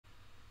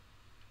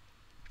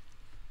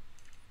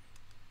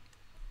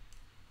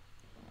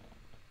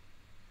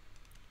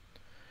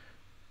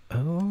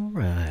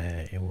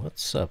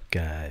What's up,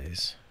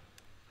 guys?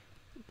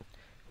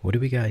 What do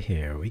we got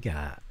here? We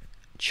got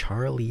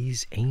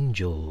Charlie's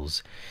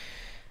Angels.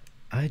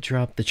 I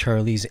dropped the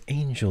Charlie's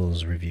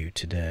Angels review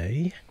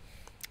today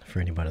for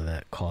anybody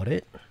that caught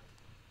it.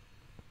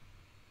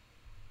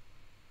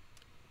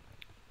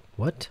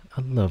 What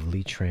a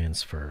lovely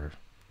transfer.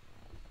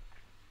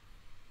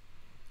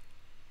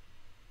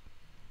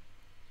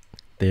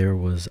 There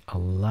was a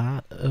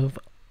lot of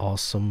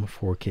awesome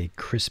 4K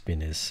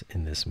crispiness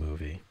in this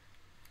movie.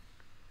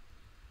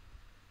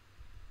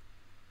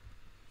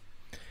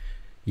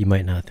 You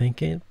might not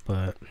think it,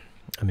 but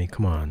I mean,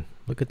 come on.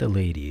 Look at the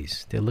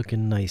ladies. They're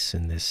looking nice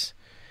in these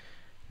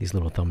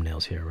little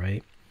thumbnails here,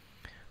 right?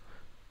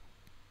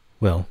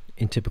 Well,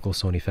 in typical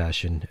Sony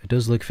fashion, it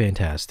does look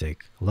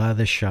fantastic. A lot of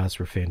the shots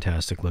were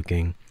fantastic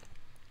looking.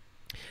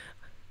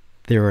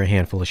 There were a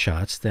handful of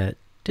shots that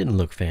didn't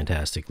look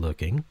fantastic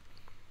looking.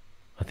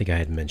 I think I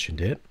had mentioned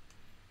it.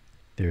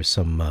 There's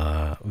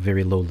some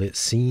very low lit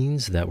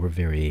scenes that were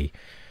very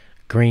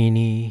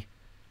grainy,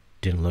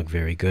 didn't look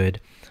very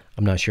good.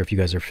 I'm not sure if you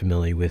guys are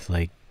familiar with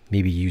like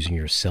maybe using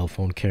your cell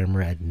phone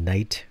camera at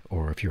night,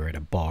 or if you're at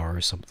a bar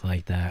or something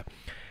like that.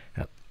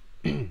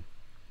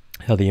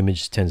 How the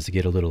image tends to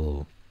get a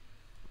little,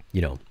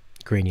 you know,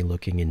 grainy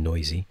looking and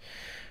noisy.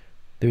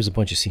 There's a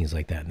bunch of scenes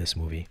like that in this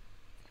movie,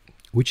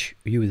 which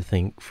you would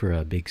think for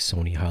a big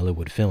Sony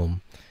Hollywood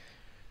film,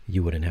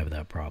 you wouldn't have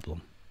that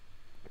problem.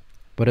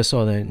 But I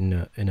saw that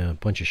in a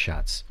bunch of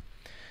shots.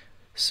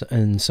 So,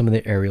 and some of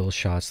the aerial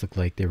shots looked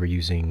like they were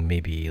using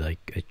maybe like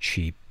a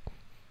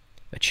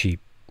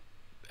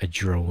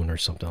drone or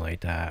something like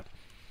that.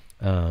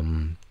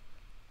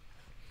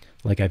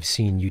 Like I've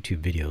seen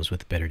YouTube videos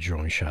with better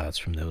drone shots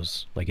from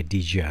those, like a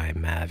DJI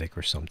Mavic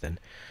or something.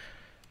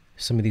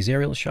 Some of these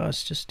aerial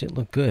shots just didn't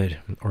look good,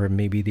 or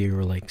maybe they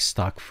were like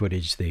stock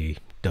footage they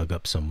dug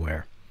up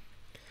somewhere.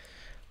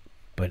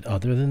 But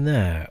other than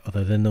that,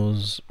 other than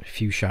those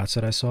few shots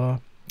that I saw,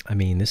 I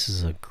mean, this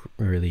is a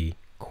really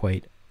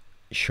quite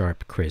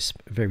sharp,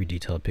 crisp, very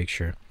detailed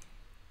picture.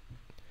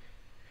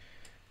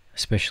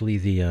 Especially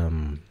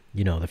the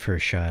you know, the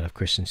first shot of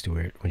Kristen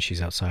Stewart when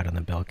she's outside on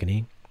the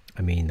balcony.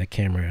 I mean, the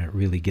camera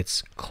really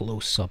gets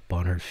close up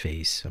on her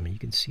face. I mean, you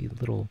can see the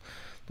little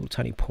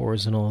tiny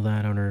pores and all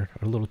that on her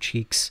little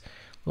cheeks,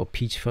 little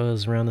peach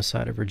fuzz around the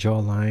side of her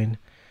jawline.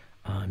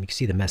 You can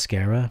see the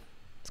mascara;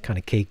 it's kind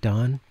of caked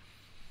on.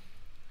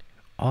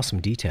 Awesome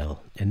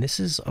detail, and this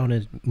is on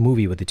a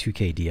movie with a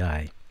 2K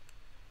DI.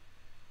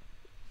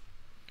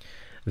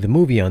 The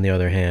movie, on the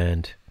other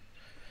hand,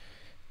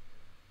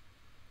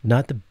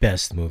 not the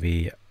best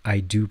movie. I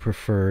do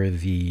prefer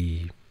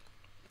the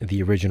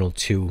original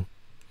two.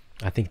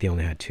 I think they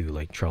only had two,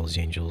 like Charlie's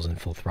Angels and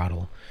Full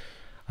Throttle.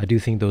 I do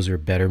think those are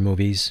better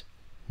movies.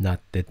 Not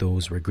that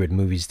those were good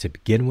movies to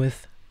begin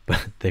with,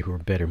 but they were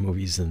better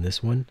movies than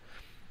this one.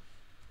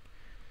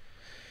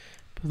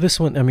 But this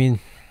one, I mean,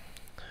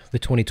 the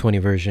 2020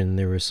 version,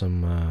 there's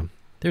some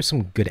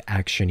good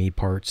action-y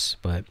parts,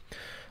 but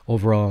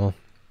overall,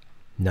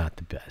 not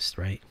the best,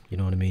 right? You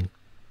know what I mean?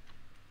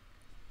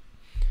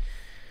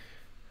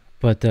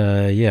 But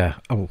yeah.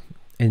 Oh,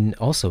 and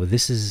also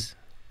this is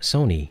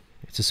Sony.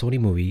 It's a Sony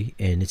movie,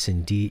 and it's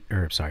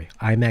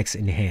IMAX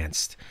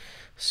enhanced.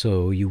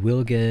 So you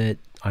will get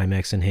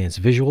IMAX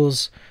enhanced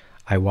visuals.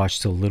 I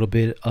watched a little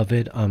bit of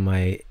it on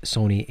my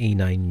Sony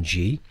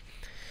A9G,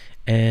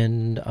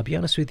 and I'll be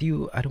honest with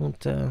you, I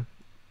don't.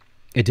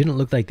 It didn't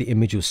look like the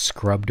image was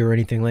scrubbed or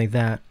anything like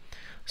that.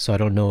 So I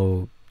don't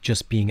know.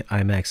 Just being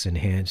IMAX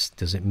enhanced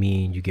doesn't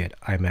mean you get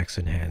IMAX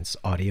enhanced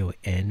audio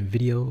and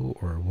video,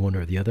 or one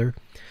or the other.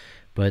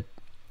 But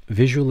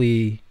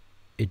visually,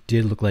 it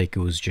did look like it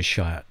was just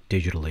shot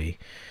digitally,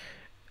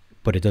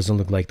 but it doesn't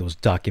look like those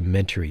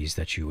documentaries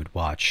that you would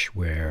watch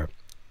where,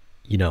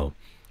 you know,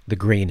 the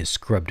grain is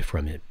scrubbed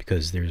from it,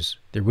 because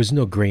there was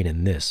no grain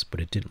in this,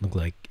 but it didn't look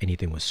like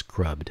anything was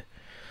scrubbed.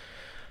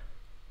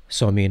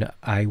 So I mean,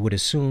 I would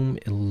assume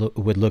it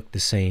would look the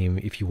same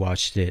if you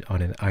watched it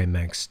on an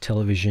IMAX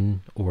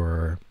television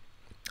or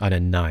on a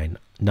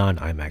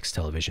non-IMAX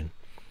television,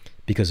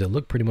 because it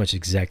looked pretty much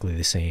exactly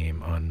the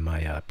same on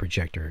my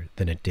projector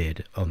than it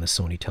did on the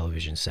Sony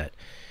television set.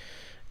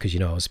 Because, you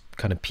know, I was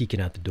kind of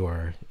peeking out the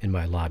door in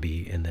my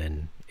lobby and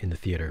then in the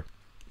theater,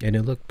 and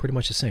it looked pretty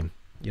much the same.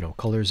 You know,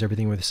 colors,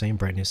 everything were the same,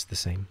 brightness the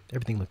same,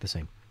 everything looked the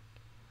same.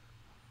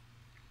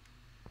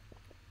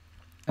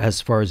 As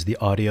far as the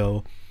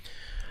audio,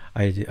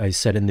 I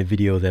said in the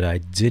video that I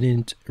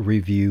didn't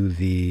review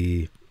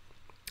the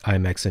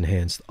IMAX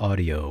enhanced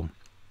audio.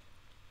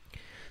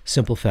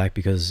 Simple fact,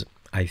 because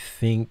I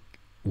think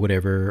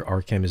whatever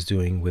Arcam is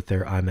doing with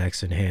their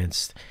IMAX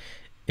enhanced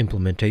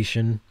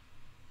implementation,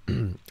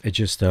 it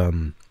just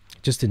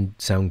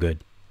didn't sound good.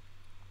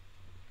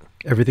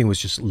 Everything was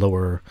just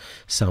lower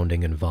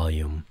sounding in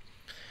volume.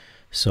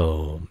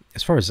 So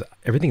as far as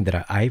everything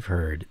that I've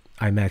heard,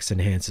 IMAX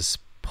enhanced is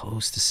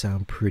supposed to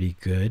sound pretty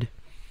good,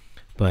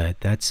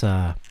 but that's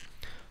not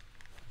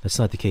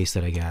the case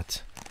that I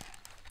got.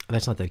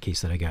 That's not the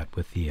case that I got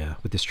with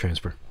this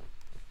transfer.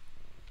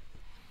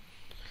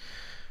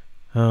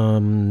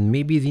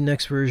 Maybe the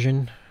next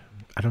version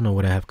I don't know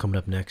what I have coming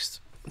up next.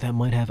 That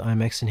might have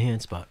IMAX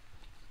enhanced, but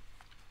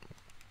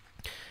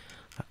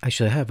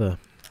actually I have a.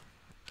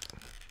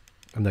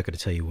 I'm not going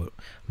to tell you what.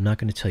 I'm not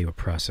going to tell you what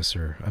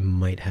processor I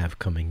might have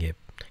coming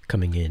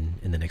in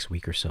the next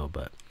week or so,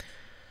 but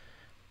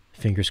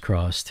fingers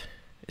crossed,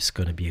 it's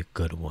going to be a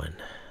good one.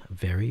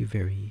 Very,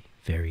 very,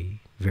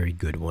 very, very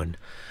good one.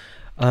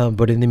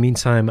 But in the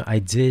meantime, I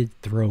did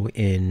throw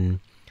in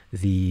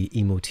the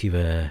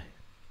Emotiva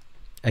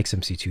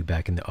XMC2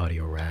 back in the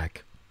audio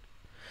rack.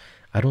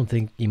 I don't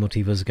think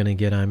Emotiva is going to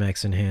get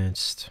IMAX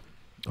enhanced,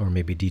 or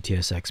maybe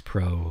DTS:X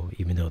Pro,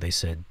 even though they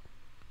said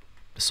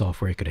the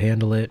software could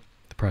handle it,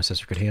 the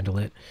processor could handle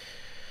it.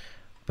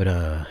 But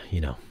you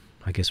know,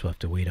 I guess we'll have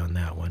to wait on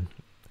that one.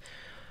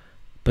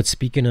 But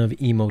speaking of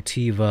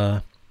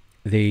Emotiva,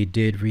 they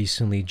did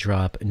recently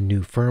drop a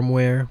new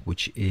firmware,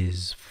 which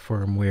is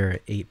firmware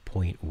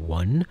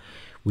 8.1,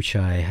 which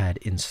I had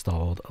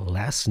installed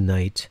last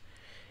night,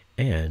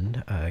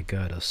 and I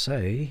gotta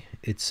say,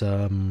 it's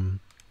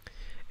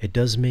it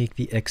does make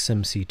the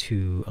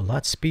XMC2 a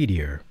lot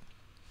speedier.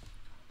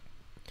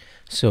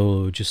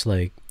 So just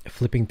like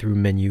flipping through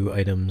menu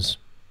items,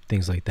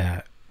 things like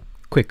that,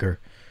 quicker.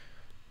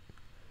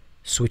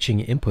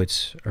 Switching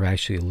inputs are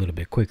actually a little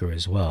bit quicker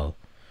as well.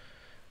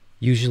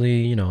 Usually,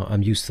 you know,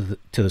 I'm used to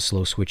the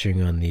slow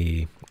switching on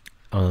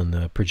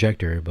the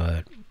projector,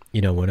 but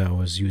you know, when I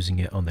was using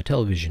it on the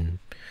television,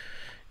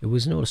 it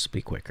was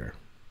noticeably quicker.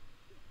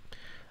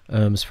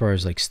 As far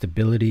as like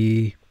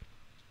stability,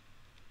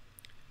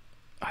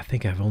 I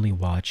think I've only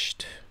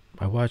watched.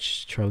 I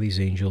watched Charlie's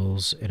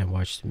Angels and I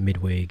watched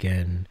Midway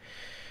again.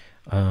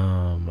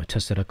 I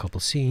tested a couple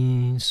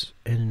scenes,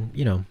 and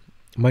you know,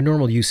 my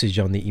normal usage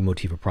on the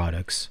Emotiva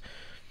products,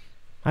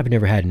 I've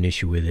never had an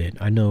issue with it.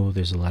 I know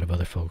there's a lot of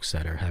other folks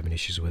that are having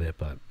issues with it,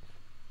 but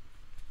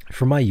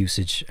for my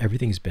usage,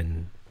 everything's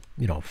been,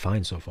 you know,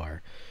 fine so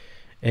far.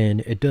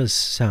 And it does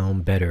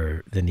sound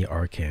better than the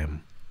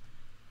Arcam.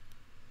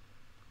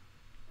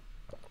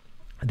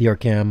 The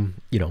Arcam,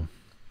 you know,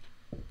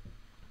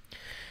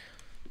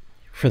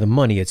 for the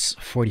money, it's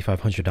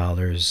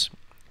 $4,500.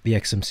 The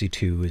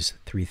XMC2 is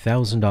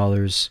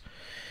 $3,000.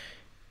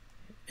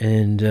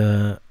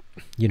 And,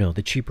 you know,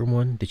 the cheaper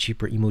one, the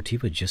cheaper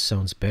Emotiva just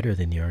sounds better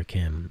than the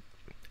Arcam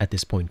at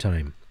this point in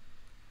time.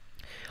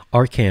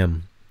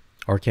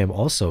 Arcam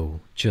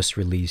also just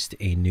released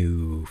a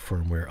new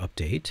firmware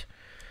update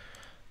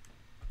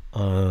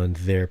on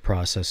their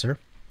processor,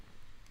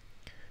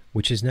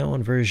 which is now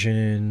on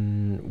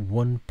version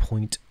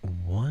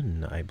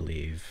 1.1, I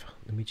believe.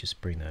 Let me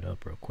just bring that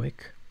up real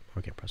quick.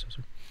 Arcam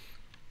processor.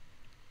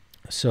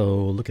 So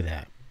look at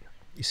that.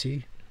 You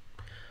see,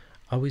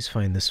 I always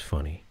find this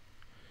funny.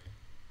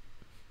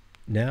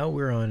 Now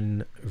we're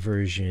on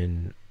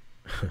version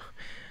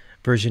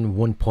version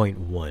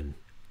 1.1.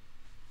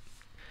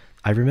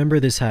 I remember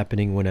this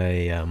happening when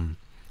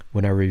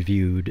I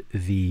reviewed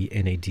the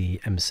NAD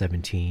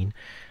M17.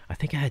 I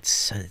think I had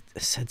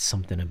said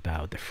something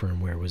about the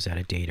firmware was out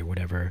of date or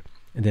whatever,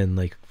 and then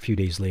like a few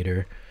days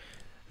later,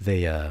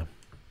 they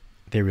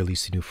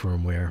released a new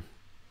firmware,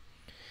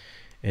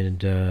 and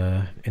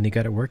they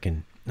got it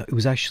working. It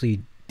was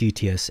actually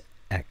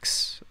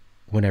DTS:X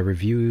when I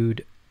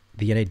reviewed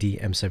the NAD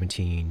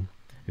M17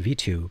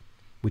 V2,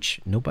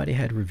 which nobody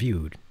had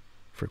reviewed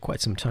for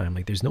quite some time.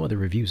 Like there's no other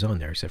reviews on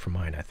there except for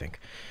mine, I think.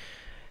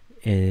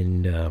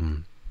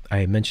 And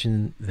I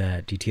mentioned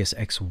that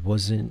DTS:X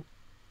wasn't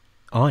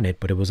on it,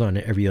 but it was on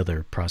every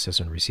other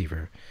processor and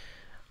receiver.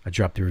 I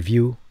dropped the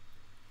review.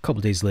 A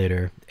couple days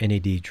later,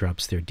 NAD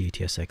drops their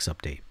DTS:X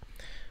update.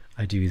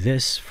 I do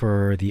this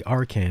for the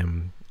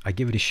Arcam. I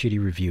give it a shitty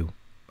review.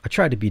 I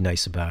tried to be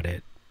nice about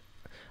it.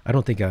 I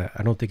don't think I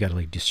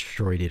like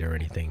destroyed it or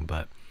anything,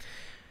 but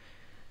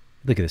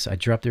look at this. I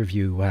dropped the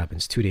review. What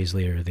happens? 2 days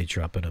later, they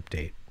drop an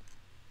update.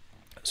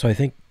 So I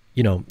think,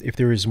 you know, if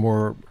there is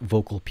more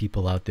vocal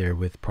people out there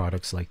with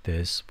products like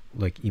this,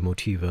 like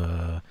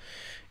Emotiva,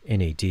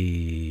 NAD,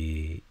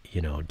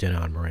 you know,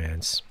 Denon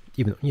Marantz,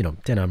 even, you know,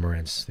 Denon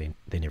Marantz,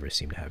 they never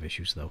seem to have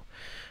issues though.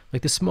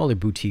 Like the smaller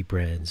boutique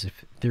brands,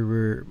 if there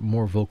were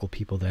more vocal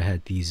people that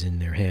had these in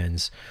their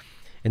hands,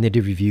 and they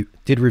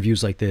did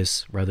reviews like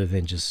this rather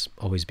than just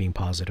always being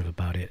positive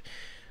about it,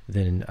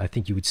 then I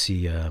think you would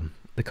see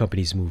the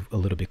companies move a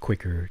little bit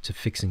quicker to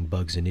fixing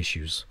bugs and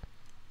issues.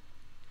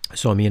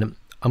 So I mean,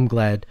 I'm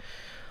glad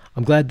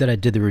that I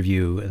did the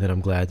review, and then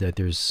I'm glad that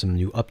there's some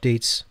new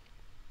updates,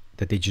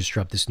 that they just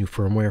dropped this new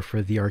firmware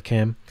for the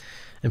Arcam.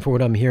 And for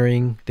what I'm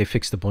hearing, they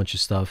fixed a bunch of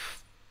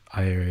stuff.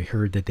 I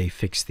heard that they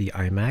fixed the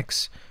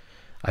IMAX.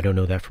 I don't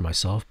know that for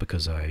myself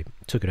because I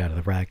took it out of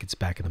the rack. It's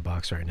back in the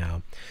box right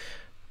now.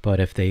 But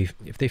if they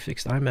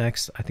fixed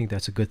IMAX, I think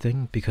that's a good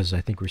thing, because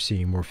I think we're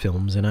seeing more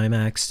films in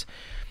IMAX,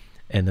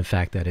 and the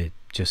fact that it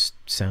just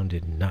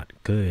sounded not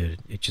good,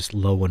 it just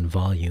low on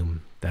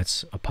volume,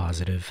 that's a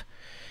positive.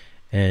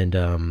 And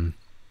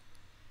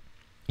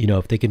you know,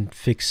 if they can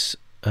fix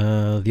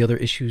the other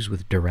issues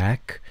with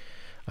Dirac,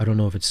 I don't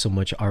know if it's so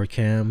much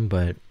Arcam,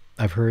 but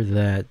I've heard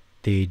that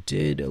they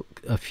did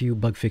a few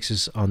bug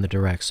fixes on the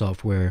Dirac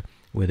software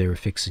where they were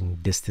fixing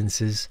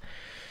distances.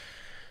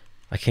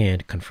 I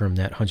can't confirm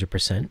that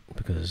 100%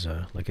 because,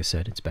 like I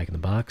said, it's back in the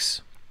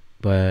box.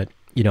 But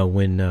you know,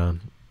 when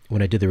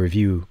I did the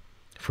review,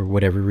 for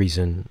whatever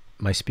reason,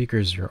 my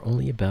speakers are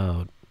only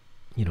about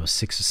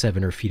 6 or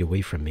 7 or feet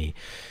away from me.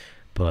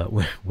 But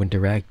when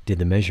Dirac did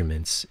the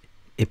measurements,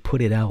 it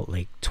put it out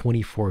like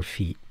 24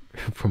 feet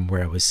from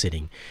where I was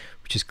sitting,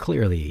 which is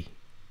clearly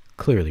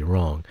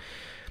wrong.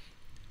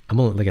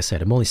 Like I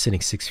said, I'm only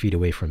sitting 6 feet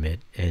away from it,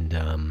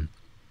 and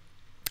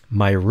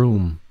my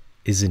room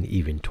isn't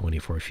even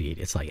 24 feet.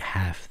 It's like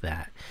half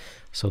that.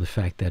 So the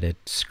fact that it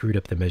screwed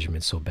up the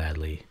measurements so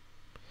badly,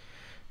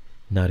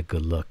 not a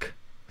good look,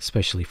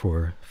 especially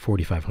for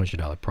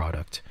 $4,500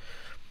 product.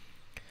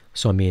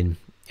 So I mean,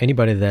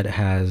 anybody that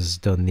has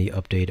done the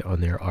update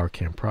on their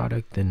Arcam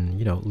product, then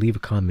leave a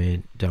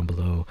comment down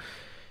below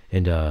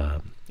and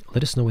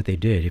let us know what they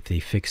did, if they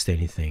fixed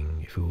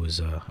anything, if it was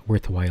a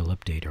worthwhile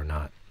update or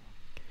not.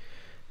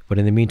 But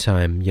in the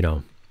meantime,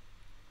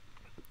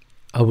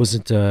 I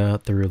wasn't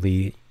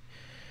thoroughly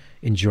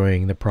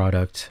enjoying the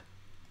product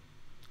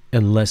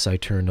unless I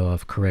turned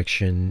off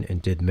correction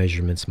and did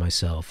measurements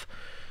myself.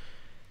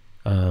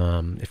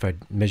 If I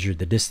measured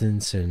the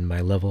distance and my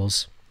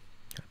levels,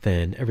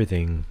 then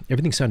everything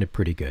sounded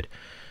pretty good.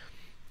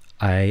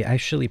 I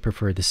actually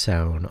preferred the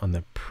sound on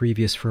the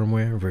previous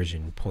firmware,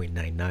 version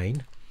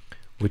 0.99,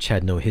 which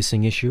had no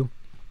hissing issue.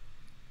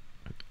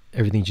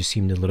 Everything just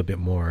seemed a little bit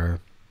more,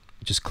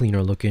 just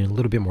cleaner looking, a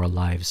little bit more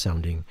live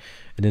sounding.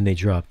 And then they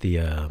dropped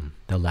the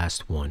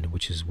last one,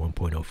 which is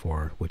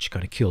 1.04, which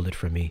kind of killed it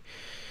for me.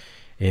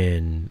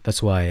 And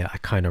that's why I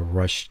kind of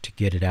rushed to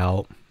get it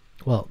out.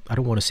 Well, I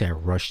don't want to say I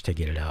rushed to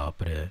get it out,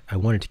 but I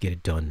wanted to get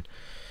it done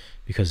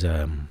because,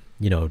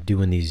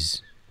 doing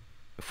these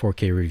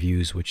 4K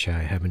reviews, which I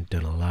haven't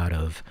done a lot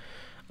of,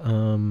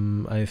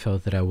 I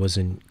felt that I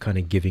wasn't kind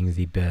of giving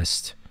the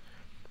best,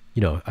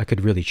 I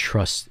could really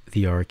trust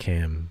the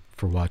Arcam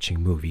for watching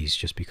movies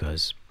just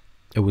because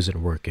it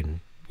wasn't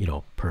working,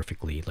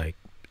 perfectly like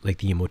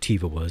the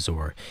Emotiva was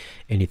or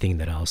anything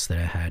that else that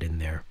I had in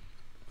there.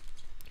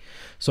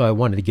 So I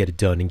wanted to get it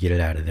done and get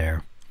it out of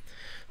there.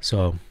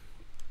 So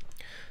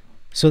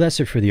that's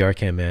it for the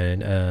Arcam,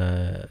 man.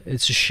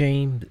 It's a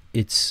shame.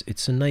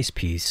 It's a nice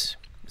piece.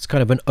 It's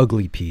kind of an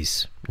ugly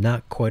piece,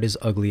 not quite as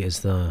ugly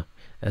as the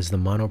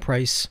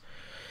Monoprice.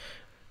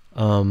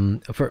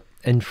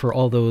 For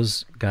all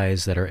those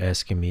guys that are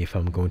asking me if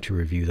I'm going to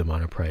review the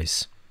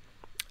Monoprice,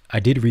 I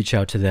did reach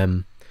out to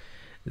them.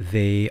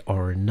 They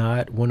are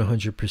not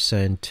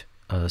 100%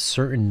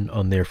 certain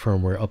on their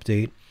firmware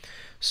update,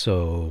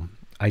 so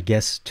I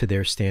guess to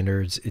their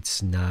standards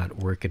it's not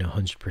working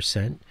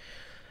 100%,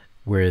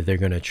 where they're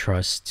going to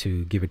trust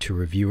to give it to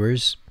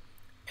reviewers,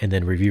 and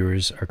then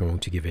reviewers are going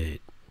to give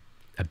it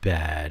a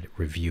bad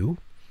review,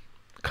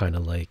 kind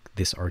of like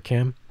this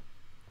Arcam.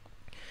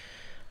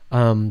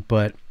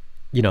 But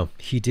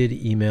he did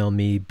email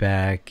me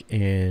back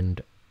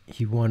and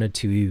he wanted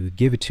to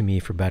give it to me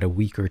for about a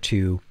week or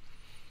two.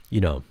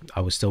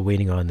 I was still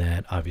waiting on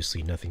that.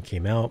 Obviously nothing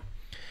came out,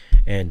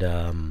 and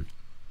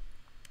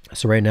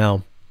so right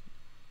now,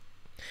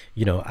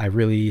 I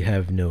really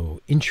have no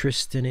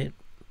interest in it.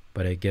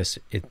 But I guess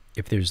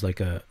if there's like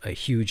a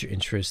huge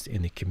interest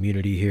in the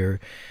community here,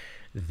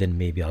 then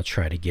maybe I'll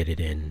try to get it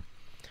in.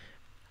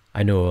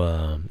 I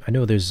know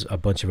there's a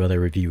bunch of other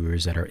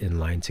reviewers that are in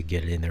line to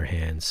get it in their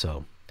hands,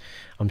 so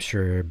I'm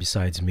sure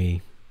besides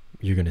me,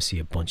 you're gonna see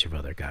a bunch of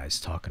other guys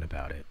talking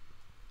about it.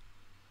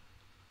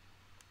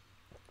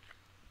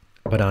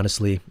 But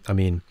honestly, I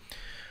mean,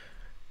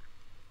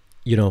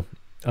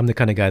 I'm the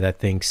kind of guy that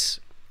thinks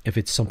if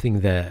it's something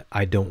that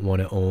I don't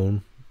want to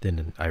own,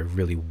 then I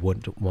really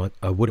wouldn't want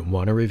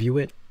to review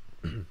it.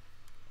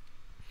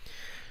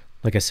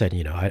 Like I said,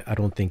 I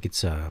don't think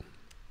it's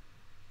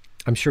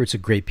I'm sure it's a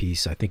great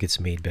piece. I think it's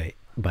made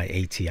by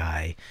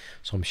ATI,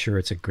 so I'm sure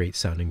it's a great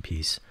sounding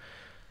piece,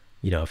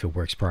 if it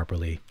works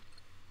properly.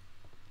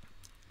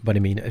 But I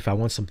mean, if I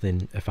want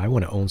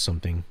to own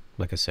something,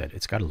 like I said,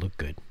 it's got to look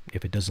good.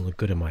 If it doesn't look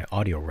good in my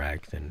audio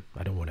rack, then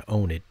I don't want to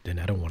own it, then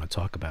I don't want to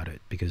talk about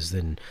it, because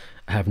then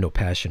I have no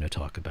passion to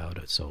talk about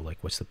it. So like,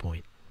 what's the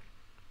point?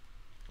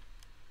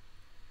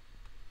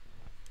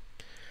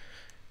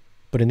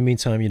 But in the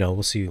meantime,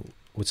 we'll see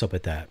what's up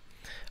with that.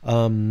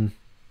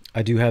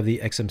 I do have the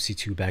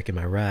XMC2 back in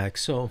my rack,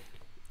 so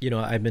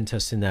I've been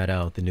testing that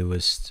out. The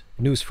newest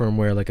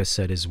firmware, like I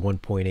said, is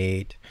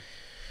 1.8.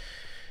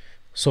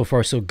 So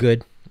far so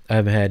good. I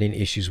haven't had any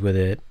issues with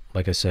it.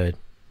 Like I said,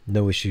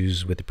 no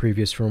issues with the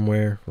previous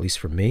firmware, at least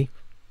for me.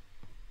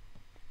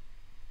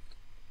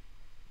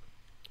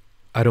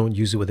 I don't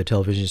use it with a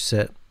television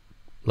set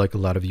like a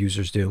lot of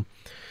users do,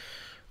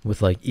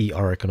 with like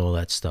eARC and all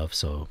that stuff,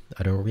 so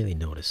I don't really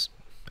notice.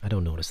 I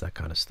don't notice that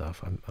kind of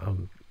stuff.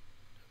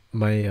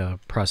 My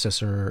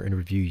processor and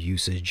review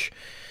usage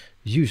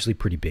is usually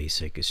pretty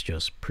basic. It's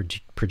just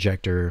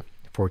projector,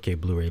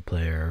 4K Blu-ray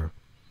player,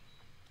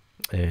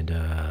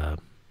 and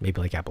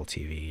maybe like Apple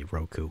TV,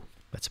 Roku.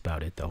 That's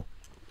about it though.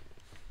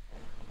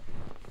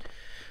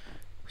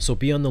 So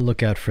be on the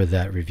lookout for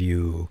that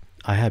review.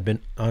 I have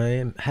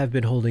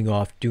been holding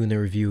off doing the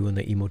review on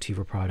the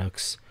Emotiva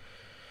products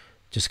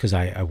just because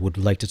I would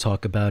like to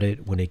talk about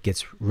it when it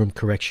gets room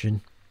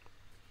correction.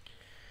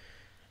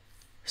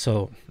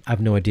 So I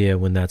have no idea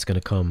when that's going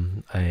to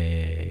come.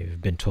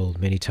 I've been told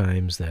many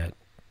times that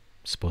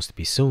it's supposed to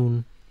be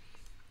soon.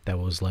 That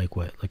was like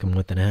what, like a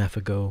month and a half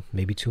ago,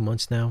 maybe 2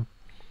 months now.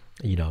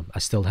 You know, I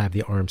still have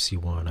the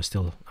RMC1. I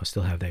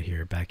still have that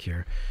here, back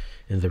here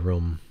in the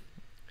room,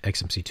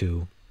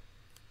 XMC2.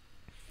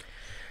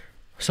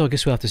 So I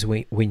guess we'll have to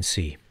wait and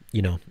see.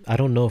 You know, I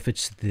don't know if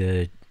it's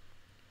the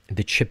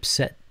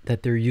chipset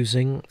that they're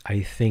using.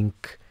 I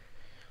think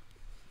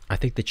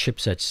the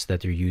chipsets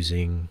that they're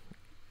using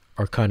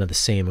are kind of the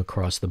same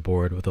across the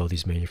board with all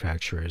these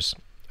manufacturers.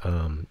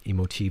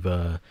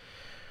 Emotiva,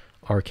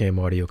 Arcam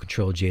Audio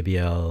Control,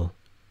 JBL,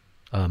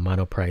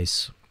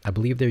 Monoprice. I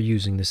believe they're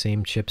using the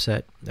same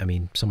chipset. I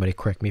mean, somebody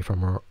correct me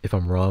if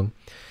I'm wrong.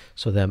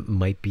 So that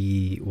might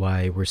be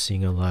why we're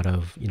seeing a lot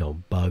of, you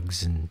know,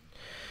 bugs and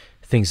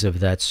things of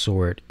that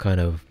sort, kind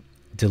of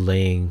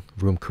delaying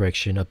room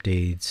correction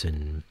updates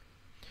and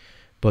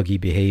buggy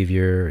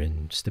behavior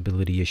and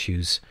stability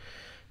issues.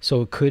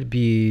 So it could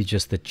be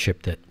just the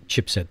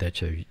chipset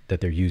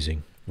that they're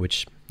using,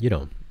 which, you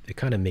know, it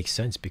kind of makes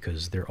sense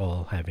because they're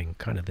all having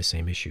kind of the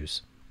same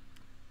issues,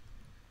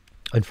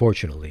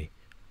 unfortunately.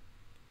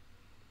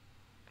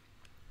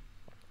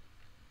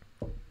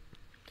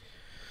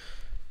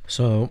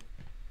 So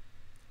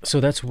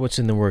that's what's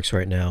in the works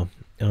right now.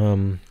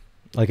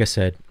 Like I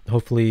said,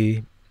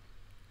 hopefully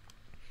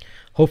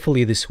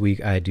this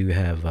week I do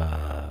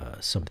have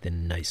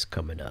something nice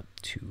coming up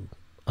to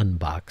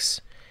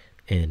unbox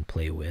and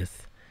play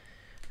with.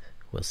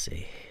 We'll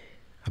see.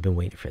 I've been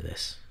waiting for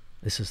this.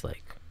 This is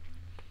like,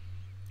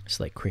 it's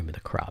like cream of the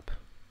crop.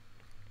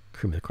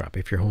 Cream of the crop.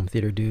 If you're a home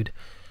theater dude,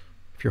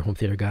 if you're a home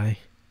theater guy,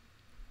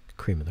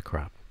 cream of the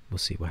crop. We'll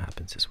see what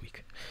happens this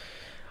week.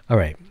 All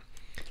right.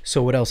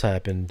 So what else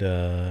happened?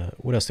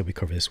 What else did we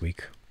cover this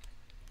week?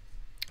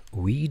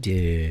 We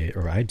did,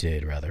 or I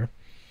did rather.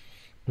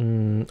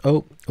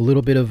 Oh, a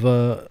little bit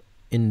of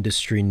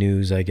industry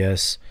news, I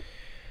guess.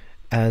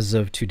 As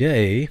of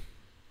today,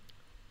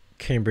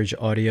 Cambridge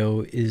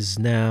Audio is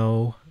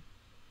now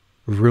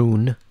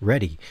Roon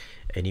ready.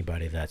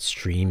 Anybody that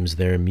streams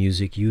their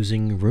music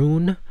using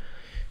Roon,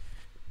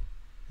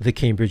 the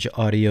Cambridge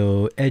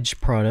Audio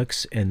Edge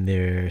products and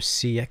their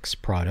CX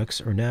products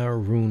are now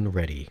Roon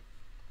ready.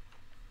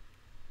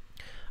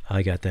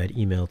 I got that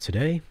email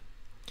today,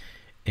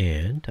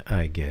 and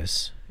I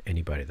guess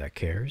anybody that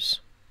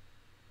cares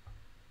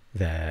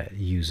that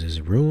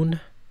uses Roon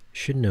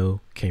should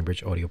know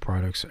Cambridge Audio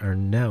products are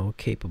now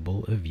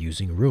capable of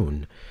using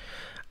Roon.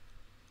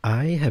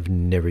 I have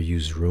never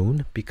used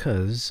Roon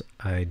because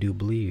I do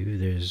believe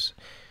there's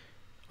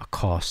a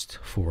cost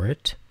for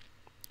it,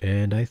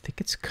 and I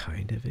think it's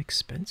kind of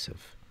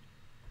expensive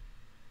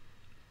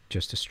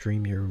just to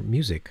stream your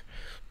music.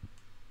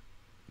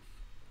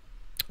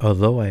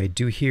 Although I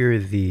do hear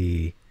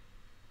like,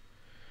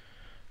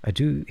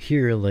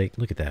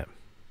 look at that.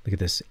 Look at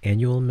this.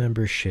 Annual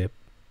membership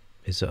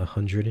is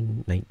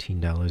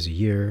 $119 a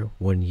year,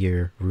 1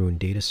 year Roon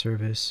data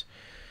service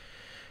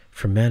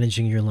for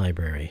managing your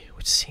library,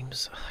 which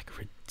seems like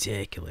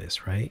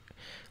ridiculous, right?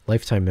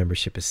 Lifetime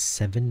membership is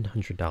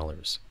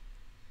 $700.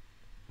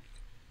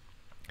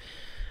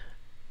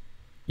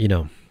 You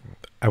know,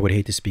 I would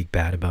hate to speak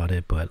bad about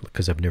it, but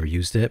because I've never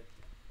used it.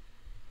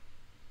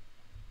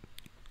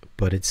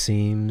 But it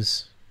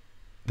seems,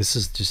 this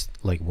is just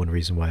like one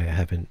reason why I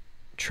haven't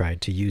tried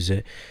to use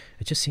it.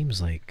 It just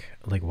seems like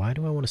why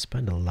do I want to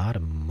spend a lot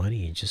of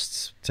money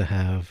just to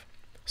have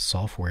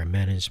software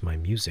manage my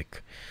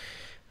music?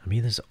 I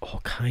mean, there's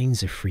all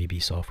kinds of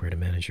freebie software to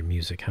manage your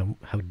music.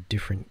 How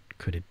different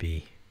could it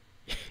be?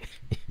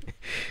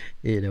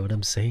 You know what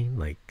I'm saying?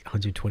 Like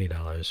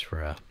 $120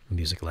 for a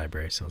music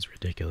library sounds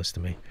ridiculous to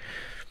me.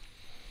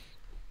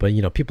 But,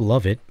 you know, people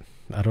love it.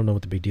 I don't know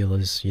what the big deal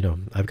is. You know,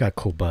 I've got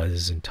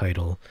Qobuz and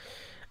Tidal,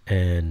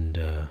 and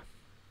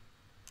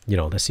you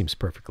know, that seems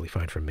perfectly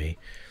fine for me.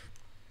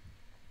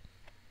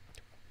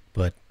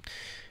 But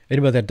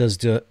anybody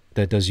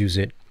that does use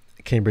it,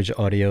 Cambridge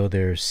Audio,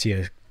 their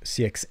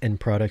CXN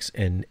products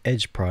and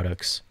Edge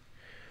products,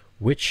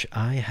 which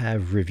I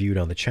have reviewed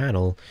on the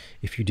channel.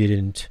 If you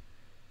didn't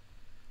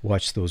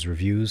watch those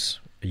reviews,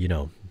 you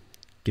know,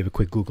 give a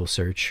quick Google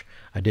search.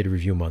 I did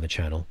review them on the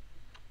channel.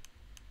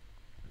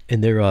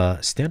 And they're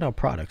standout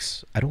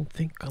products. I don't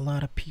think a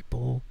lot of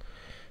people,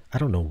 I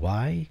don't know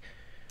why,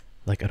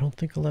 like I don't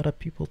think a lot of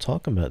people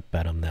talk about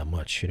them that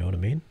much, you know what I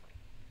mean?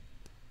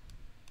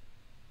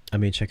 I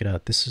mean, check it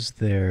out. This is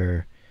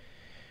their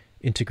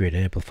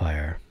integrated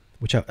amplifier,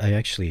 which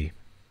I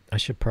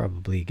should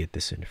probably get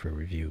this in for a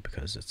review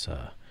because it's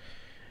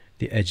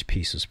the Edge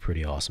piece is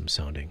pretty awesome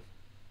sounding.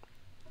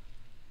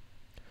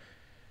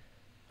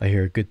 I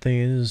hear good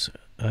things,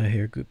 I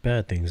hear good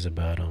bad things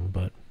about them,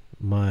 but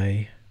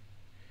my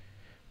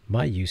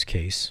use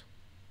case,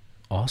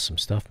 awesome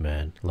stuff,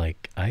 man.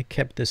 Like I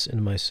kept this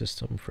in my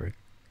system for a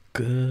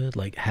good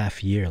like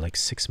half year, like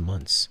 6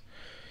 months.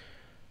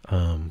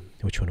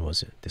 Which one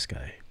was it? This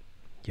guy.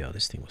 Yo,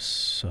 this thing was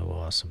so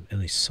awesome,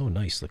 and he's so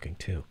nice looking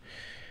too.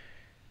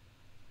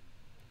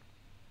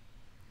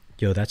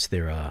 Yo, that's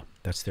their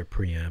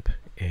preamp,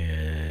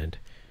 and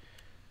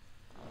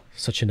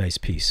such a nice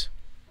piece.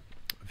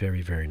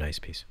 Very, very nice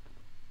piece.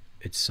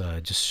 It's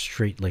just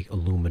straight like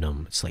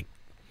aluminum. It's like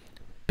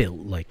built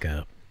like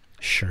a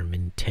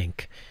Sherman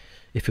tank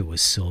if it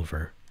was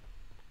silver.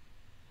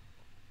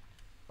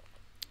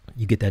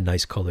 You get that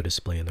nice color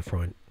display in the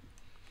front.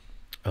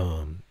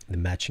 The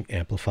matching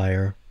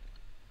amplifier,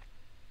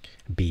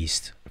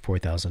 beast,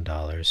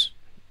 $4,000.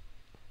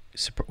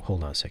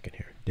 Hold on a second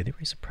here. Did they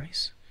raise the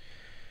price?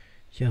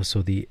 Yeah,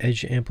 so the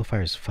Edge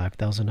amplifier is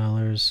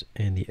 $5,000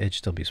 and the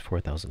Edge W is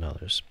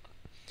 $4,000.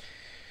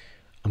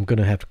 I'm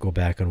gonna have to go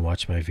back and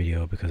watch my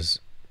video because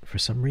for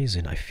some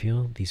reason I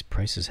feel these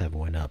prices have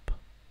went up.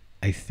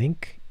 I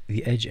think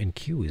the Edge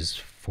NQ is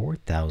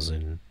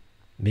 4,000.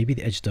 Maybe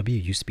the Edge W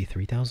used to be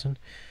 3,000.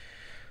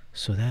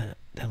 So that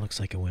looks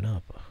like it went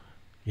up.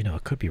 You know, I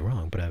could be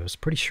wrong, but I was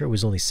pretty sure it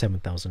was only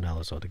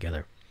 $7,000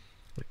 altogether.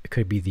 It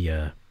could be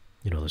the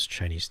those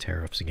Chinese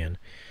tariffs again,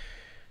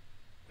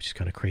 which is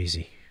kind of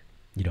crazy.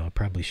 You know, I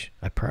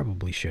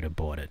probably should have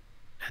bought it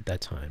at that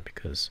time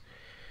because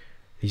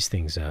these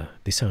things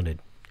they sounded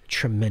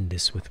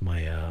tremendous with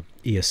my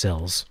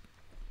ESLs.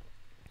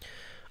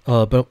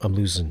 But I'm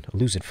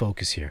losing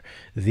focus here.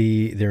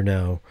 They're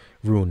now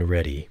ruin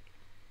ready.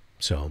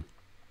 So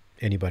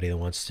anybody that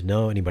wants to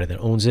know, anybody that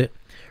owns it,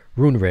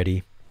 ruin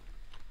ready.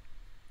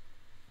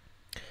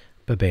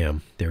 But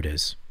bam, there it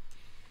is.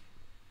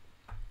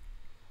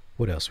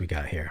 What else we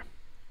got here?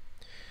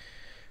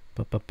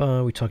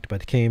 We talked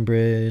about the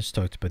Cambridge,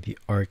 talked about the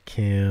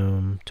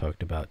Arcam,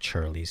 talked about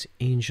Charlie's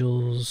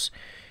Angels,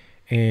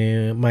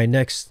 and my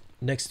next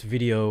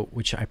video,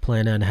 which I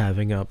plan on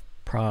having up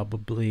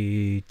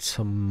probably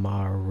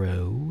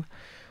tomorrow.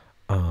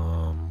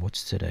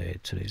 What's today?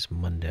 Today's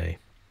Monday.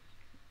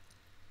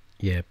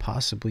 Yeah,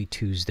 possibly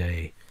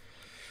Tuesday.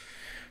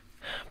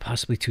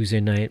 Possibly Tuesday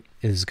night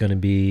is gonna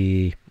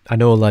be. I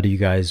know a lot of you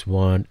guys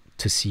want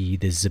to see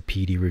this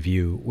Zapedi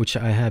review, which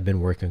I have been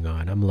working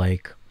on. I'm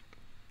like,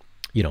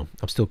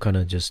 I'm still kind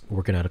of just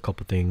working out a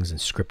couple things and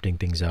scripting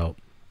things out.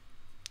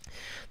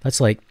 That's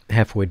like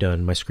halfway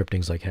done. My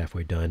scripting's like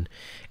halfway done,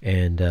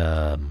 and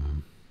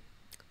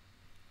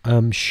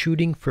I'm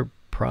shooting for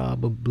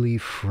probably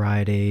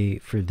Friday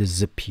for the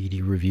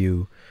Zapedi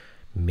review,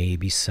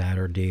 maybe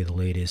Saturday the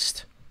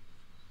latest.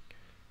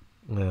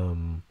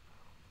 What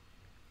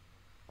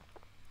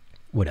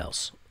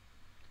else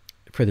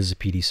for the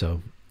Zapedi?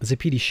 So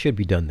Zapedi should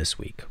be done this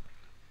week,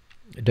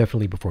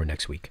 definitely before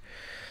next week.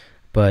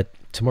 But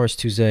tomorrow's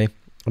Tuesday.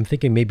 I'm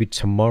thinking maybe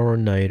tomorrow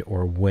night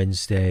or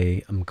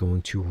Wednesday I'm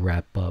going to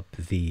wrap up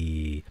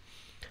the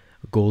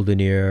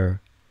Golden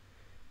Ear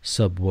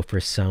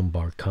subwoofer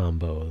soundbar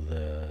combo,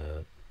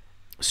 the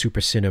Super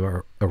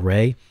Cinema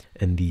Array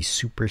and the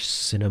Super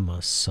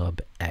Cinema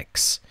Sub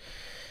X.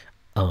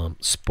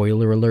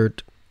 Spoiler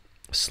alert,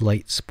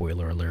 slight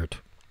spoiler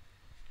alert.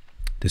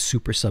 The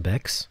Super Sub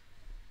X,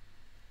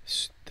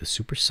 the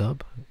Super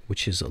Sub,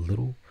 which is a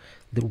little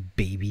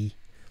baby,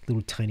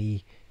 little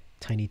tiny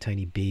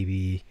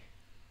baby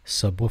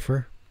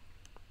subwoofer.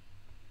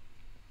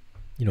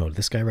 You know,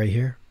 this guy right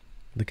here.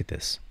 Look at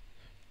this.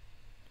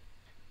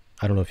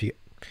 I don't know if you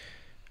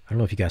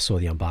guys saw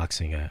the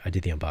unboxing. I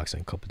did the unboxing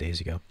a couple days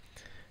ago,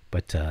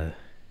 but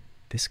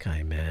this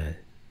guy, man,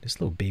 this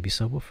little baby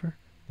subwoofer,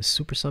 the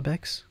Super Sub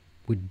X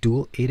with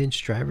dual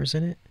 8-inch drivers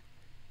in it,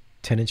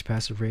 10-inch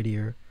passive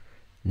radiator,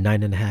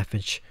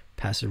 9.5-inch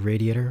passive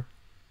radiator,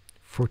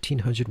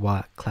 1400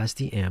 watt Class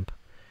D amp,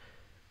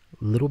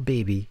 little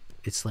baby.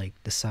 It's like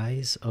the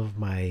size of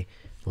my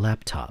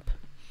laptop.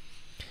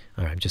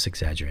 All right, I'm just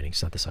exaggerating.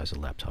 It's not the size of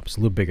the laptop. It's a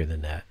little bigger than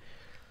that.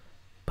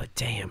 But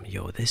damn,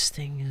 yo, this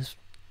thing is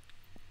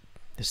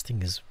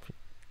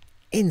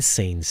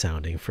insane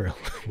sounding for a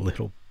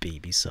little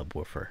baby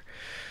subwoofer.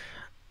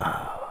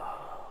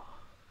 How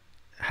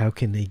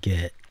can they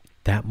get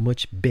that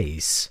much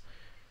bass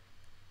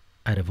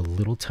out of a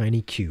little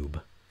tiny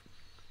cube?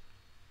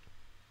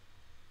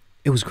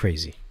 It was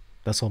crazy.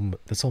 That's all I'm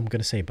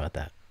gonna say about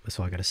that. That's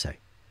all I gotta say.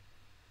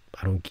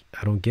 I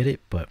don't get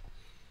it, but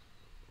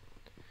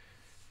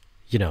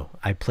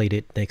I played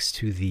it next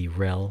to the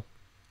Rel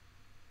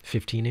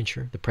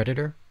 15-incher, the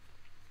Predator.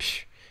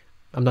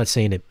 I'm not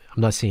saying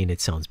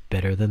it sounds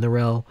better than the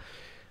Rel,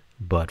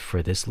 but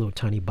for this little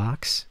tiny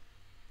box,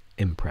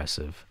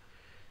 impressive.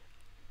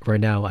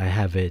 Right now I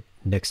have it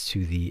next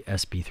to the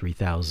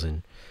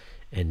SB3000,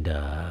 and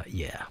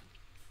yeah,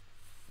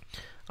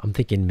 I'm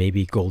thinking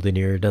maybe Golden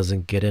Ear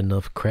doesn't get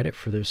enough credit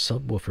for their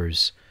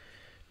subwoofers,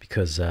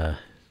 because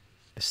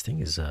this thing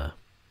is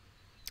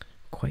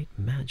quite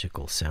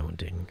magical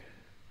sounding.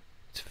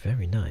 It's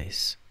very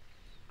nice.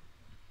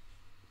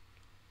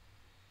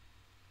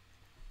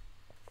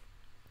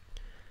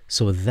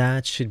 So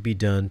that should be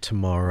done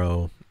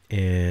tomorrow,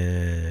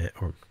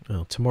 or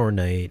tomorrow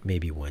night,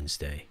 maybe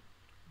Wednesday.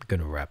 I'm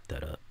gonna wrap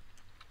that up.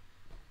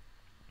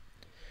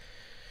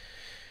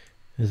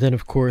 And then,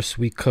 of course,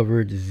 we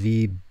covered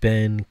the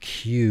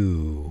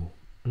BenQ,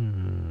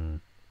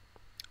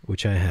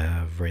 which I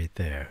have right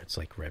there. It's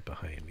like right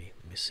behind me.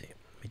 Let me see.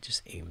 Let me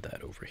just aim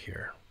that over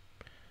here.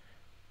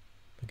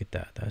 Look at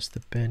that. That's the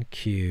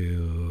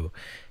BenQ.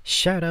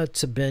 Shout out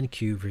to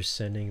BenQ for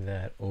sending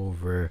that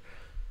over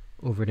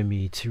to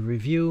me to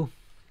review.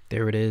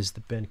 There it is,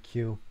 the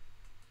BenQ.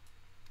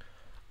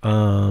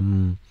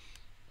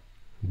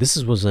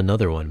 This was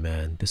another one,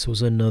 man. This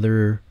was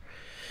another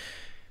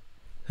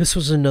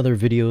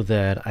video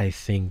that I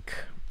think,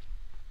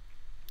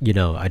 you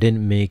know, I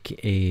didn't make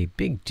a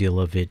big deal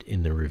of it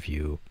in the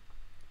review,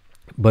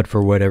 but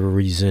for whatever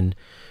reason,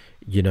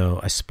 you know,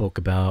 I spoke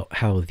about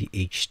how the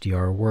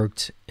HDR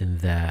worked, and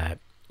that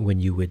when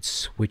you would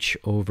switch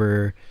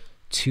over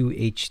to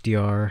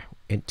HDR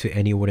and to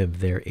any one of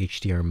their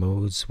HDR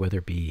modes, whether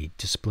it be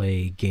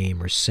display,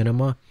 game, or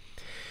cinema,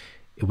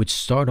 it would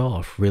start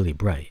off really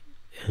bright,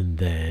 and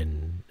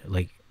then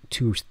like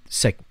two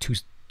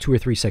or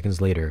 3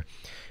 seconds later,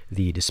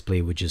 the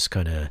display would just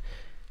kind of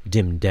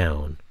dim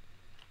down,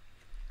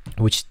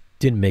 which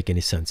didn't make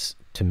any sense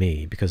to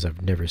me because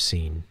I've never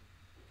seen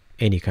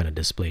any kind of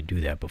display do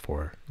that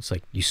before. It's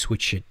like you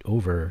switch it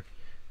over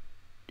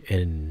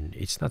and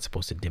it's not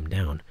supposed to dim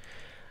down.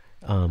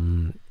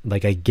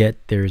 Like, I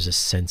get there's a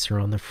sensor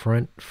on the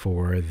front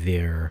for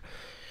their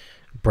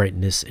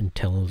brightness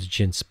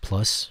intelligence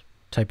plus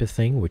type of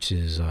thing, which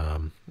is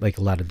like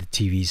a lot of the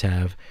TVs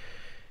have.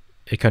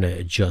 It kind of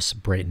adjusts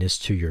brightness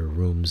to your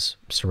room's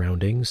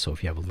surroundings. So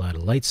if you have a lot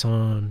of lights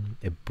on,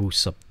 it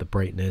boosts up the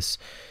brightness.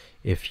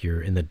 If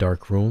you're in the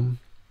dark room,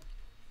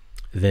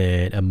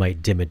 then it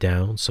might dim it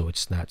down so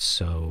it's not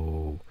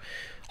so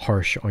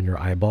harsh on your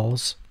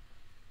eyeballs.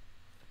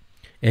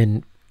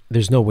 And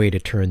there's no way to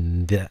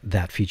turn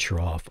that feature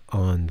off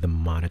on the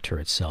monitor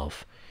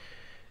itself.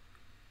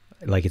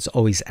 Like, it's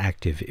always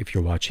active if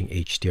you're watching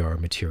HDR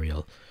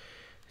material.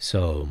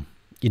 So,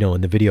 you know,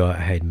 in the video I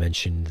had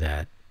mentioned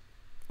that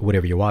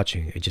whatever you're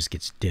watching, it just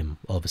gets dim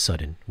all of a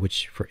sudden,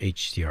 which for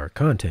HDR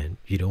content,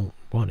 you don't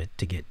want it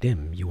to get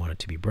dim. You want it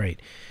to be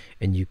bright,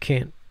 and you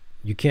can't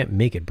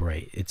make it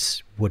bright.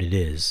 It's what it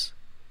is.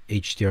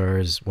 HDR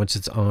is, once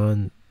it's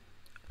on,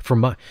 for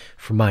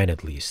mine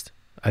at least.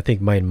 I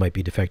think mine might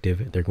be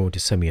defective. They're going to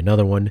send me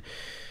another one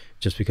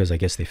just because I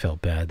guess they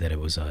felt bad that it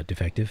was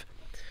defective.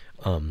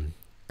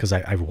 Because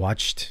I've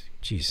watched,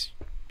 geez,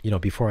 you know,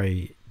 before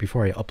I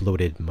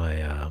uploaded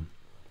my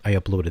I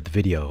uploaded the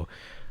video,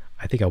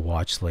 I think I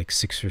watched like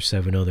 6 or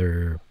 7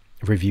 other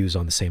reviews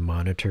on the same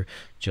monitor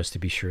just to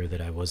be sure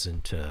that I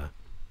wasn't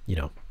you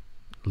know,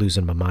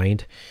 losing my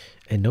mind.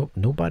 And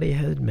nobody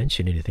had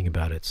mentioned anything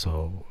about it,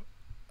 so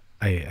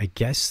I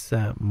guess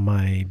that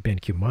my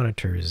BenQ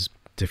monitor is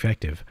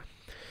defective.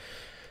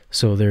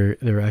 So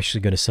they're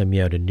actually going to send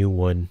me out a new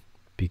one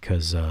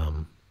because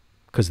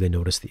they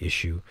noticed the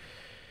issue.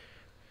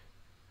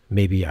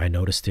 Maybe I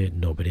noticed it,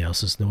 nobody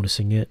else is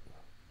noticing it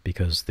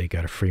because they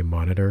got a free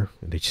monitor.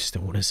 They just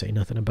don't want to say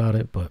nothing about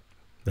it. But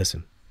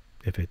listen,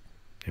 if it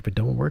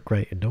don't work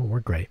right, it don't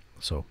work right.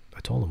 So I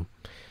told them,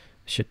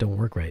 shit don't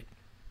work right.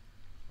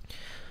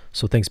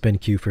 So thanks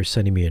BenQ for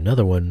sending me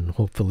another one.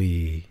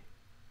 Hopefully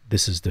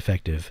this is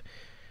defective.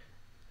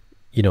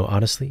 You know,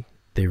 honestly,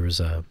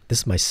 this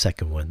is my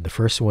second one. The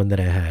first one that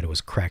I had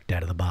was cracked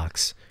out of the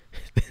box.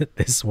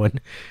 this one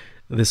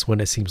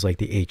it seems like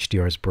the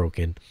HDR is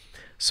broken.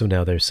 So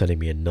now they're sending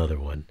me another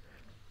one.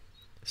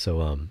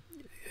 So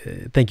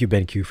thank you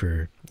BenQ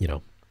for, you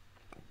know,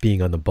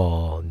 being on the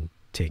ball and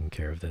taking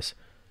care of this.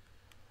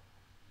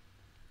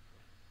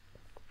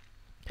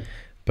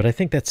 But I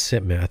think that's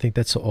it, man. I think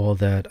that's all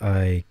that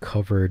I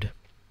covered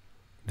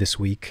this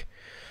week.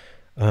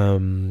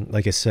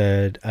 Like I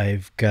said,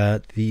 I've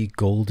got the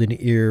Golden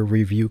Ear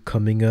review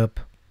coming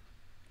up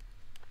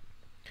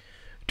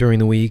during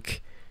the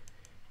week.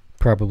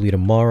 Probably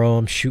tomorrow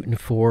I'm shooting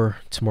for.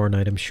 Tomorrow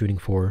night I'm shooting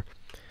for.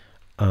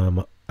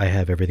 I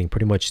have everything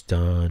pretty much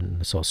done.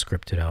 It's all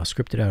scripted out.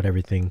 Scripted out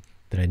everything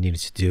that I needed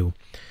to do.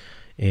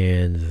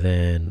 And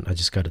then I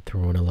just got to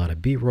throw in a lot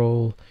of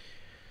B-roll.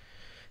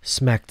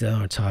 Smack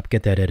down on top.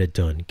 Get that edit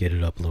done. Get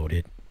it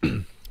uploaded.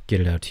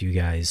 Get it out to you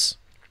guys.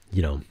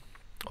 You know,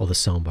 all the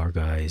soundbar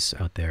guys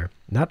out there.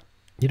 Not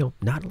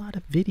a lot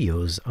of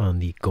videos on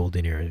the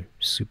Golden Ear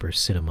Super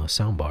Cinema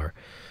soundbar.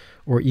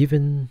 Or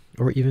even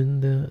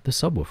the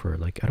subwoofer.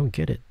 Like, I don't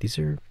get it. These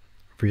are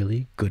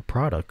really good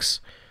products.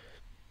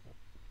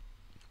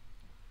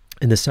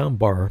 And the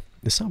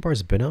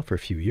soundbar's been out for a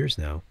few years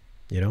now,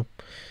 you know,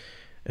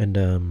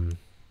 and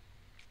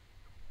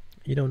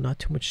you know, not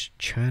too much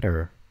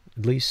chatter,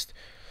 at least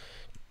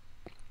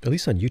on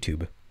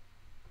YouTube.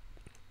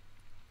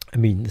 I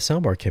mean, the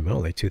soundbar came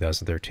out like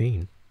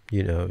 2013.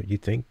 You know, you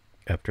think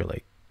after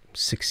like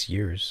 6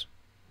 years,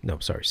 no,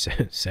 sorry,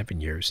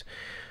 7 years,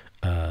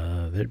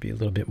 there'd be a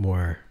little bit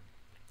more,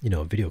 you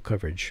know, video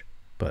coverage,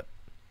 but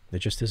there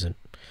just isn't.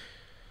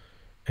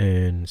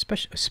 And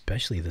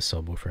especially the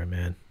subwoofer,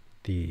 man.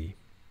 You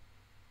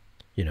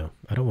know,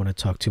 I don't want to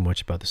talk too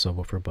much about the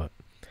subwoofer, but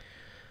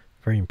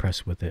very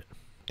impressed with it.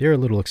 They're a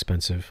little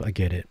expensive, I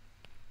get it.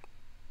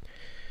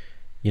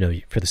 You know,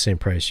 for the same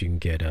price you can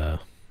get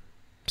a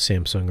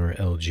Samsung or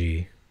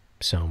LG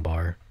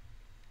soundbar,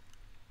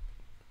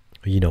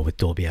 you know, with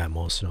Dolby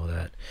Atmos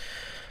and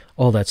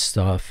all that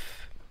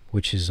stuff,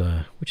 which is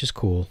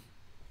cool.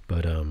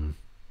 But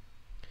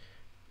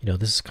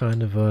this is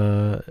kind of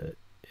the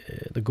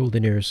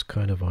Golden Ear is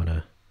kind of on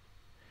a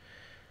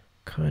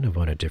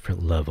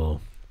different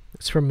level.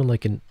 It's from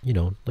like an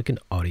like an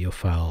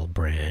audiophile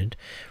brand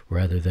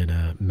rather than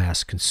a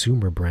mass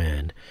consumer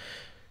brand.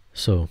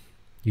 So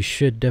you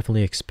should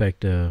definitely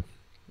expect a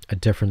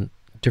different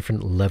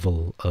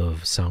level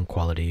of sound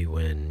quality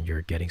when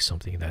you're getting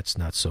something that's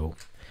not so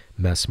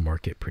mass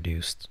market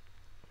produced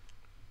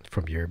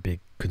from your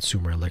big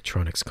consumer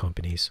electronics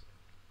companies.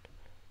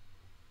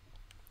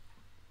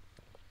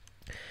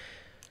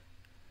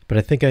 But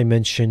I think I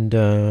mentioned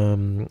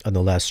on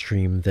the last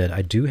stream that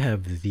I do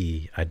have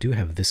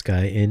this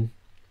guy in.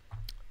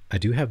 I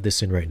do have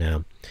this in right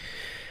now.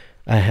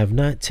 I have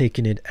not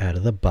taken it out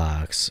of the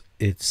box.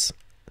 It's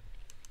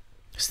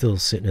still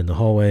sitting in the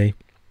hallway.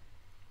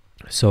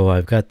 So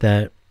I've got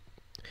that.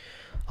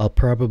 I'll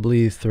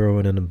probably throw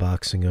an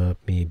unboxing up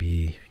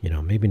maybe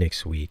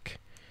next week.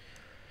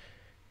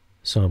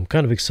 So I'm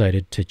kind of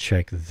excited to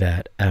check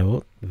that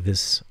out.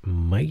 This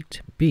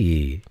might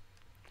be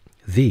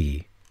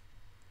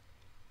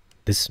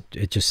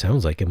it just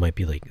sounds like it might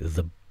be like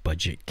the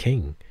budget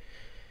king.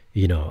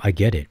 I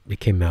get it. It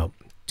came out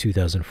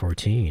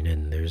 2014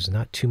 and there's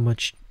not too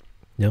much,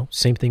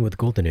 same thing with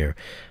Golden Ear.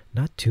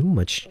 Not too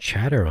much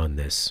chatter on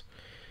this.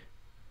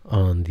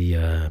 On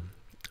the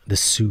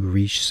Sue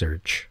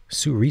Research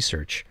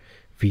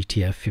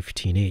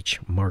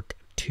VTF-15H Mark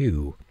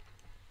II.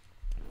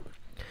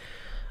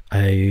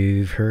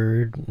 I've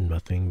heard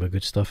nothing but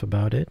good stuff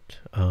about it.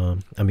 I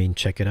mean,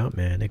 check it out,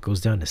 man. It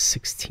goes down to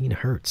 16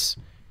 hertz.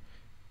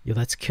 Yo,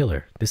 that's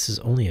killer. This is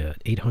only a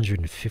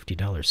 $850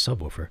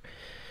 subwoofer,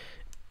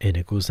 and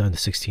it goes down to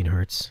 16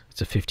 hertz.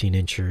 It's a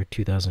 15-incher,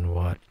 2,000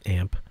 watt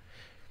amp.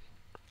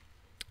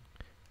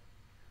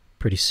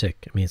 Pretty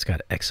sick. I mean, it's got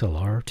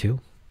XLR too.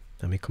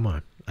 I mean, come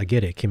on. I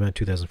get it. It came out in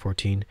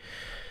 2014.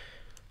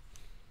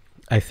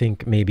 I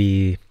think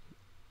maybe,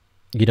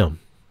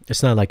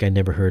 it's not like I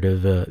never heard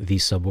of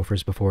these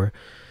subwoofers before.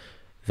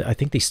 I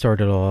think they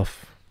started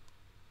off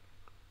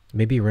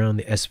maybe around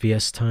the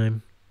SVS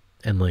time,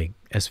 and like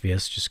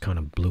SVS just kind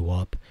of blew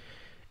up,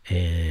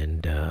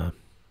 and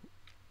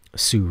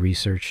Sue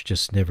Research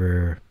just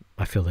never,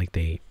 I feel like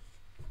they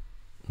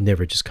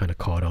never just kind of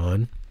caught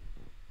on.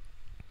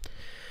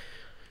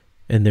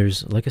 And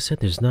there's, like I said,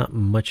 there's not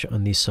much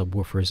on these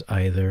subwoofers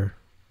either,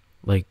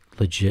 like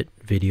legit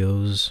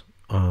videos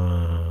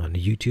on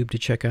YouTube to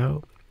check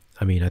out.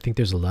 I mean, I think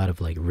there's a lot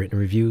of like written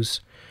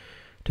reviews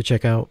to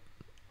check out.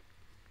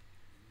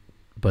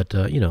 But,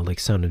 like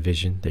Sound and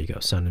Vision, there you go.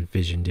 Sound and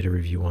Vision did a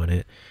review on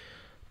it.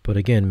 But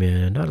again,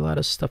 man, not a lot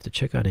of stuff to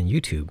check out on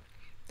YouTube.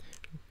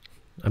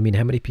 I mean,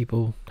 how many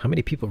people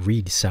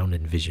read Sound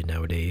and Vision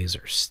nowadays,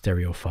 or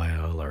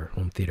Stereophile, or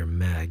Home Theater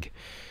Mag?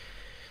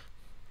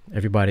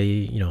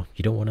 Everybody,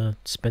 you don't want to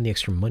spend the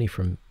extra money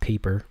from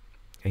paper.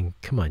 And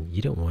come on,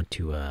 you don't want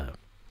to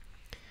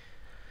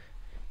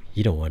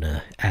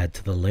add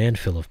to the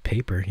landfill of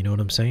paper, you know what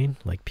I'm saying?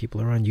 Like, people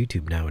are on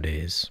YouTube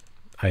nowadays.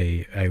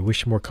 I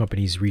wish more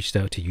companies reached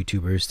out to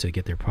YouTubers to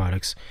get their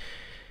products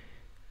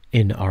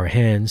in our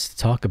hands to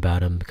talk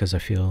about them, because I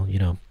feel,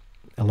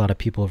 a lot of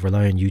people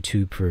rely on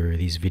YouTube for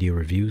these video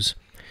reviews.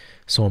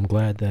 So I'm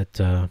glad that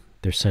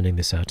they're sending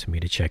this out to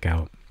me to check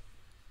out.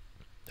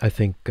 I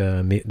think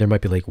there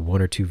might be like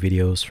 1 or 2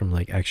 videos from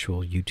like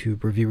actual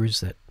YouTube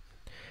reviewers that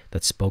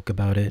spoke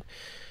about it,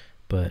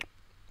 but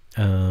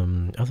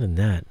other than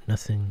that,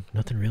 nothing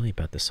really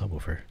about the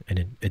subwoofer,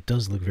 and it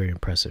does look very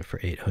impressive for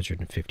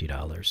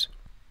 $850.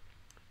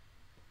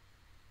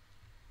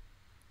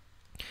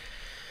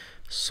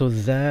 So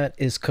that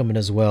is coming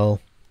as well.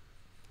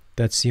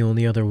 That's the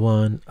only other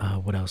one.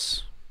 What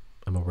else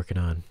am I working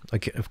on?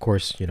 Like, of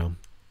course,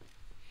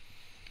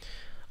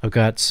 I've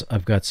got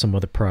some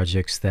other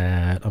projects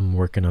that I'm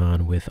working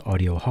on with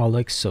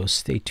Audioholics, so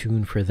stay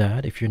tuned for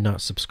that. If you're not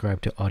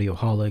subscribed to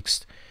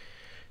Audioholics,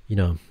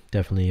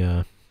 definitely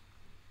I'm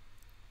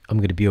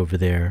going to be over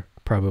there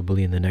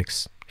probably in the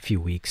next few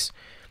weeks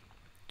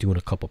doing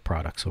a couple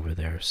products over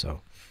there,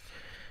 so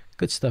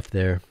good stuff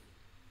there.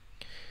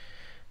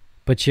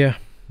 But yeah,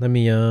 let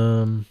me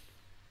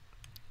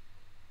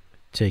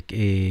take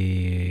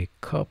a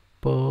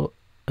couple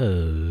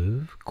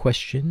of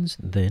questions,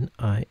 then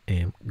I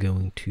am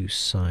going to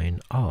sign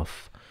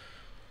off.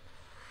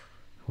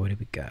 What do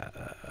we got?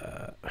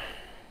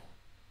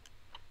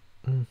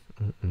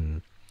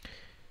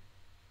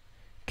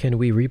 Can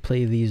we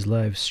replay these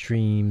live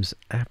streams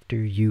after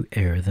you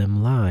air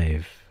them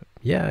live?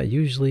 Yeah,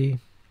 usually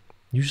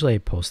I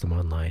post them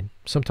online.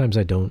 Sometimes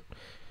I don't.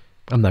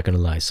 I'm not gonna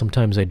lie.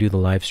 Sometimes I do the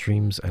live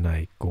streams and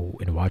I go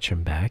and watch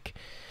them back,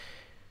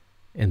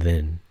 and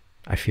then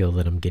I feel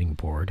that I'm getting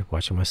bored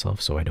watching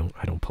myself, so I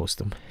don't post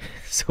them.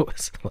 So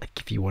it's like,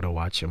 if you want to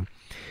watch them,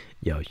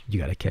 yo, you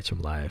gotta catch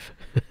them live.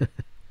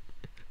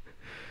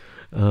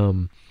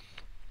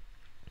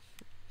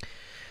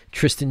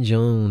 Tristan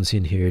Jones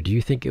in here. Do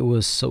you think it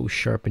was so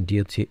sharp and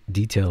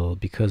detailed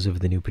because of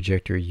the new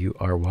projector you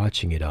are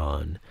watching it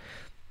on?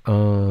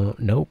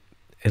 Nope.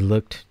 It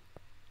looked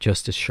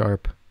just as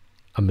sharp.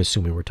 I'm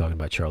assuming we're talking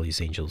about Charlie's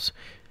Angels.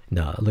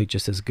 No, it looked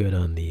just as good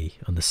on the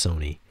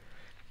Sony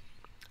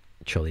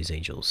Charlie's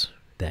Angels.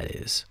 That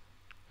is.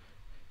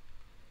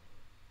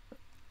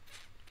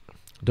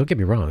 Don't get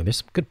me wrong. There's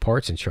some good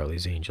parts in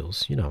Charlie's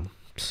Angels. You know,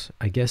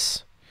 I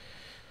guess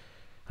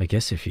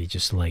if you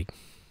just like,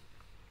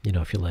 you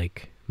know, if you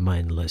like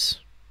mindless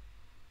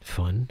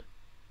fun.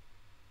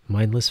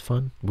 Mindless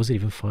fun? Was it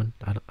even fun?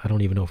 I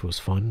don't even know if it was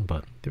fun,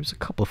 but there was a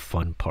couple of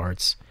fun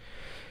parts.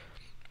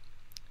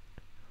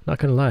 Not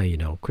gonna lie, you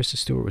know, Kristen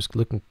Stewart was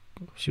looking.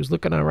 She was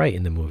looking alright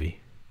in the movie.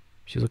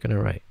 She was looking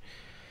alright.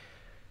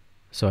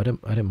 So I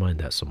didn't mind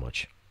that so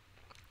much.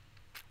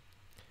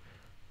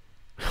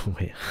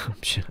 Wait,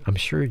 I'm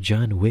sure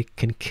John Wick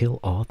can kill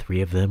all three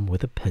of them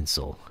with a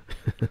pencil.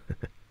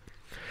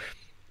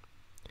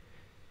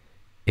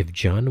 If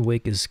John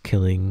Wick is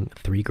killing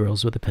 3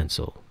 girls with a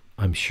pencil,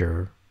 I'm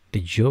sure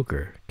the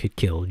Joker could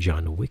kill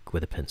John Wick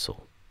with a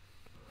pencil.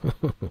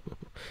 What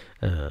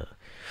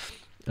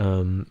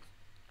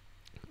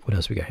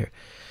else we got here?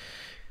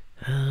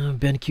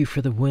 BenQ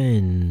for the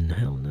win.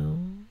 Hell no.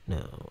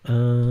 No.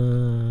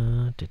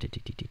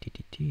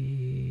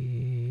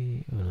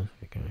 What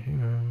else we got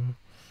here?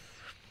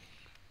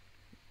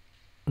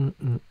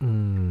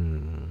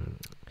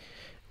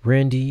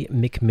 Randy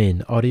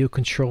McMinn, Audio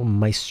Control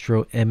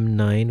Maestro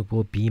M9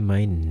 will be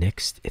my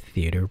next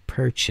theater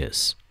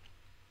purchase.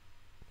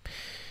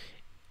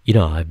 You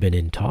know, I've been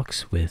in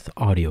talks with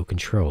Audio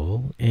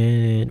Control,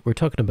 and we're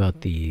talking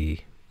about the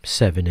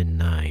 7 and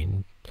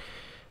 9,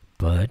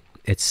 but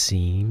it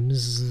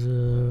seems,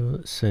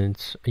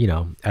 since, you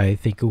know, I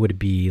think it would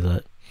be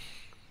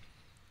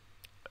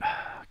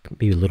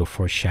maybe a little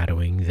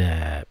foreshadowing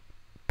that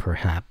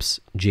perhaps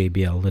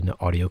JBL and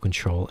Audio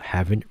Control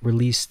haven't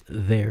released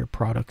their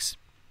products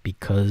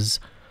because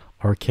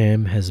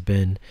Arcam has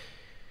been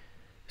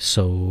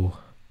so,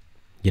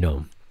 you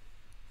know,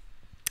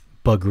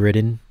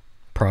 bug-ridden,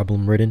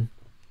 problem-ridden.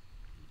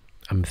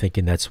 I'm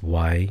thinking that's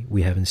why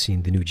we haven't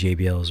seen the new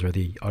JBLs or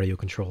the Audio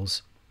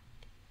Controls.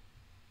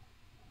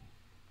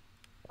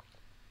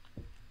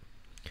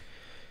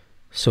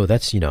 So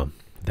that's, you know,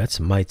 that's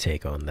my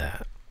take on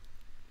that.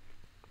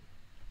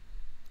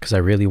 Because I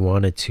really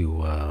wanted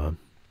to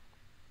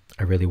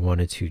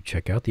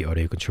check out the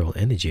Audio Control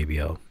and the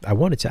JBL. I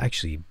wanted to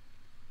actually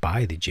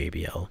buy the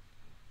JBL.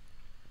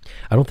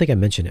 I don't think I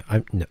mentioned it.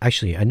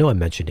 Actually, I know I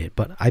mentioned it,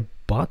 but I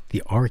bought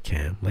the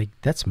Arcam. Like,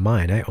 that's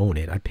mine. I own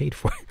it. I paid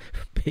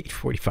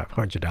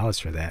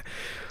 $4,500 for that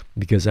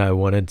because I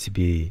wanted to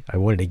get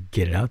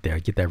it out there.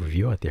 Get that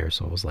review out there.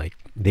 So I was like,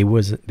 they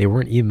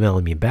weren't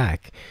emailing me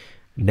back.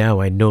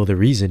 Now I know the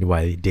reason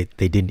why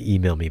they didn't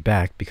email me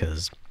back,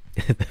 because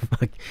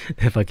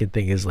the fucking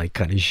thing is like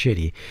kind of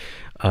shitty.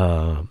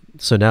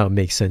 So now it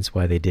makes sense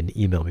why they didn't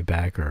email me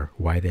back, or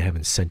why they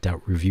haven't sent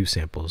out review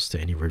samples to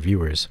any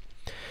reviewers.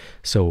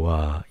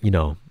 So you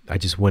know, I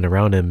just went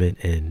around them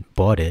and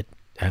bought it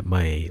at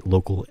my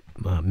local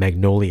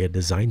Magnolia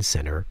Design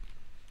Center.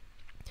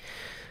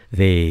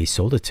 They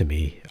sold it to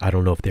me. I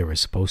don't know if they were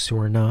supposed to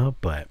or not,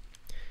 but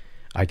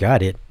I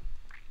got it.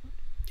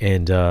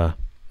 And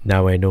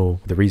now I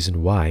know the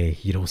reason why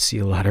you don't see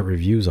a lot of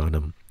reviews on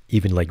them,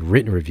 even like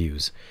written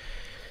reviews.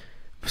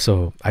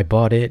 So I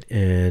bought it,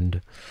 and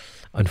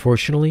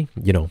unfortunately,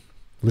 you know,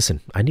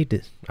 listen, I need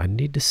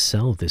to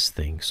sell this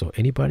thing. So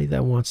anybody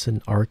that wants an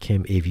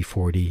Arcam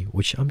AV40,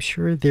 which I'm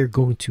sure they're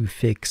going to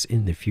fix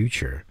in the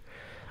future,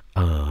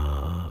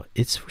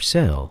 it's for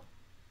sale.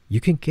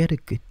 You can get a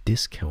good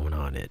discount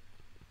on it.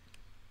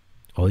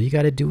 All you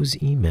got to do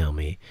is email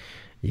me.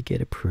 You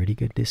get a pretty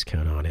good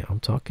discount on it. I'm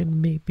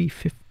talking maybe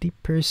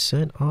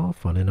 50%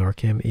 off on an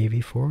Arcam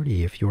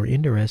AV40 if you're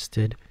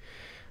interested.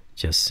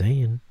 Just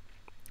saying.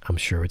 I'm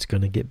sure it's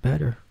going to get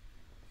better.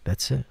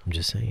 That's it. I'm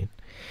just saying.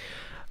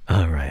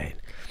 All right.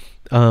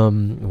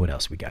 What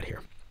else we got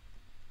here?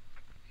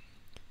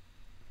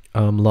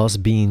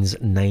 Lost Beans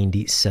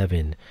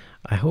 97.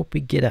 I hope we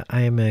get an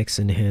IMAX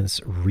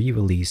Enhanced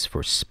re-release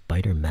for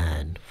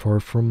Spider-Man Far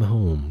From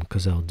Home,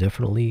 because I'll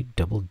definitely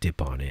double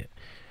dip on it.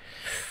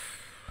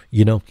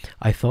 You know,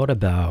 I thought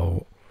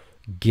about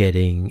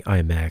getting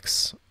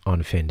IMAX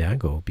on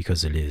Fandango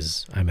because it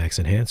is IMAX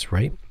Enhanced,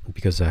 right?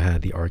 Because I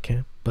had the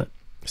Arcam, but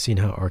seeing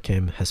how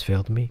Arcam has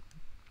failed me,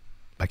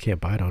 I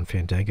can't buy it on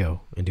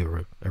Fandango and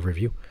do a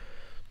review.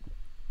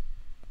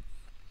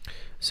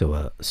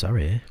 So,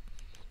 sorry.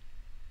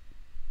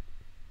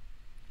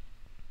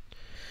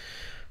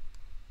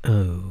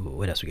 Oh,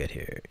 what else we got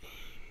here?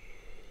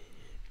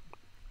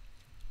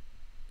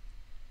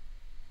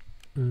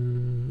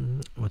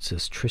 What's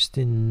this?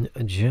 Tristan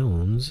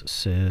Jones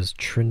says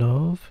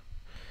Trinov.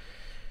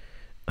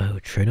 Oh,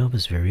 Trinov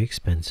is very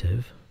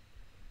expensive.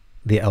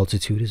 The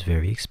Altitude is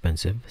very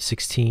expensive.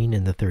 16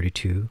 and the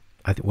 32.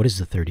 What does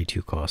the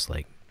 32 cost?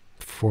 Like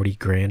 40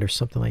 grand or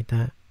something like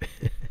that.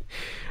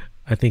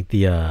 I think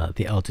the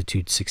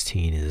Altitude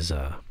 16 is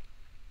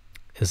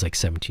like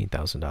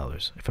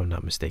 $17,000 if I'm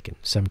not mistaken.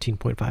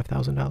 $17.5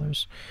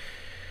 thousand.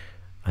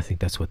 I think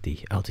that's what the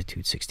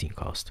Altitude 16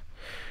 cost.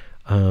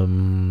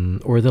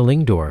 Or the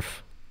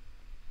Lingdorf.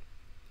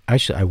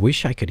 Actually, I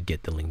wish I could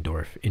get the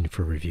Lingdorf in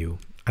for review.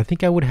 I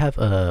think I would have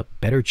a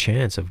better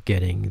chance of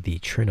getting the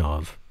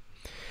Trinov.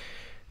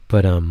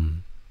 But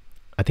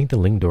I think the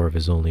Lingdorf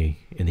is only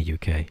in the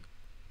UK.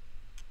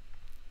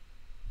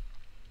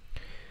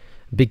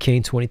 Big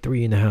Kane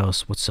 23 in the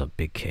house. What's up,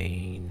 Big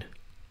Kane?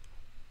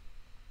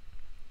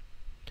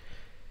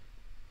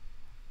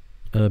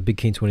 Big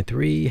Kane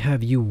 23,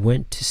 have you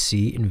went to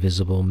see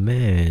Invisible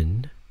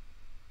Man?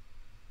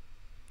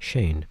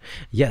 Shane.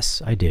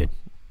 Yes, I did.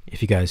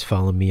 If you guys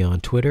follow me on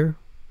Twitter,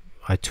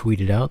 I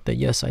tweeted out that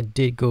yes, I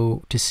did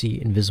go to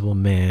see Invisible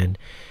Man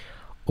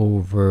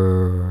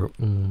over...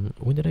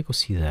 when did I go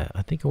see that?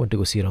 I think I went to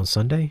go see it on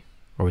Sunday.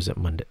 Or was it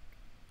Monday?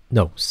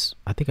 No,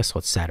 I think I saw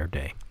it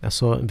Saturday. I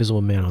saw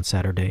Invisible Man on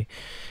Saturday.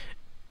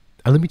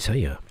 Let me tell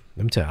you.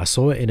 I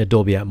saw it in a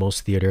Dolby Atmos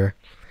theater.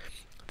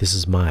 This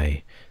is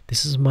my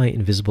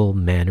Invisible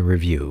Man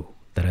review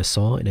that I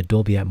saw in a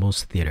Dolby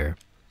Atmos theater.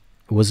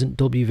 It wasn't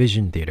Dolby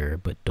Vision theater,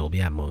 but Dolby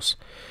Atmos.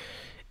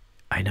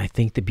 And I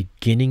think the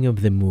beginning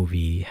of the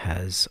movie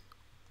has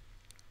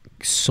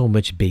so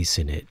much bass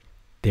in it.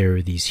 There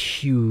are these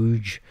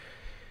huge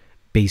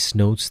bass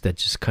notes that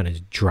just kind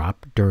of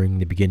drop during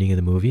the beginning of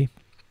the movie.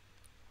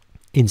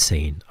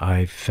 Insane.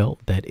 I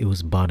felt that it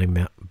was bottoming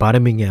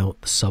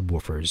out the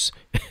subwoofers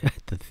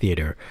at the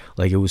theater.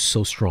 Like, it was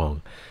so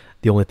strong.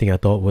 The only thing I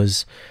thought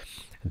was,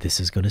 this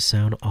is going to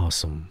sound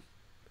awesome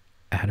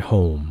at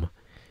home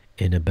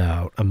in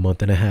about a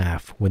month and a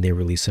half when they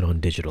release it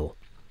on digital.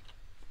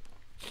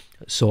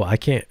 So I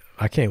can't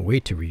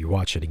wait to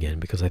rewatch it again,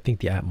 because I think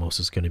the Atmos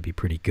is going to be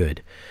pretty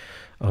good.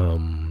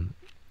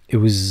 It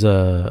was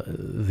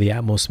the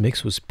Atmos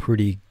mix was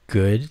pretty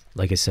good.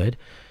 Like I said,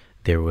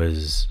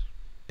 there's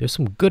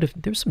some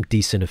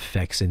decent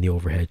effects in the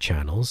overhead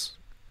channels,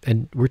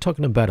 and we're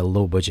talking about a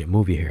low budget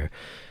movie here.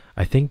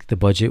 I think the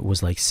budget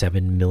was like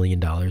 $7 million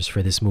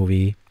for this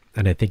movie,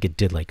 and I think it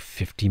did like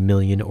 50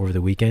 million over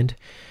the weekend,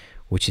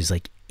 which is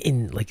like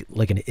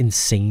an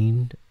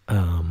insane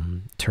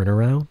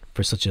turnaround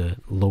for such a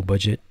low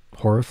budget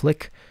horror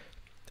flick.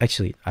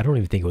 Actually, I don't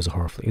even think it was a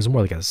horror flick. It was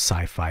more like a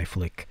sci-fi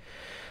flick.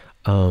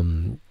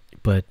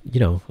 But you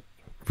know,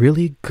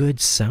 really good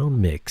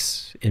sound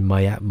mix in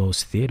my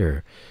Atmos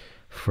theater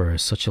for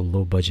such a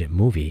low budget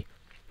movie,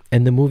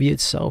 and the movie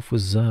itself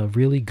was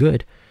really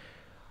good.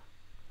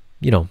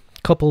 You know,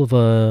 a couple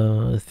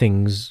of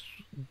things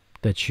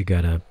that you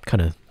gotta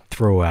kind of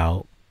throw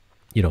out,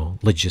 you know,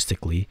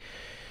 logistically.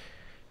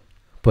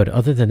 But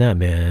other than that,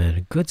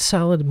 man, good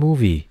solid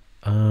movie.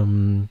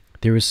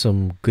 There was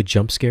some good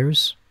jump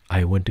scares.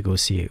 I went to go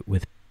see it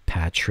with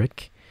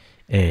Patrick,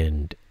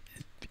 and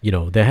you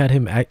know, they had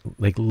him act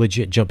like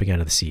legit jumping out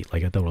of the seat.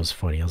 Like, I thought it was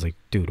funny. I was like,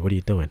 dude, what are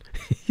you doing?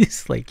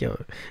 He's like,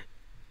 yo,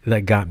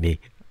 that got me.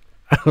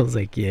 I was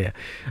like, yeah,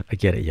 I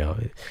get it, yo.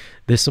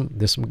 There's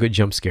some good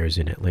jump scares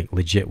in it, like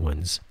legit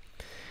ones.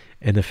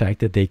 And the fact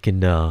that they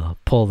can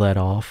pull that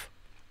off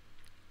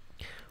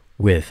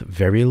with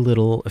very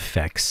little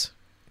effects,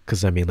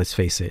 because I mean, let's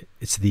face it,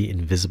 it's the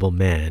Invisible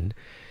Man.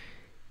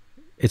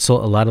 It's a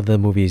lot of the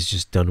movie is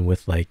just done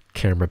with like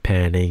camera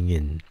panning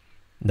and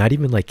not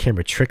even like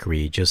camera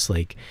trickery, just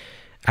like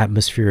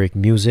atmospheric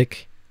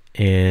music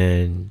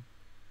and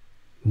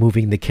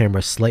moving the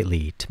camera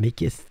slightly to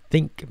make you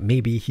think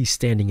maybe he's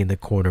standing in the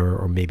corner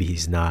or maybe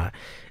he's not,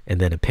 and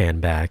then a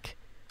pan back,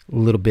 a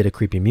little bit of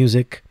creepy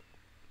music,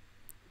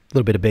 a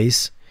little bit of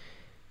bass,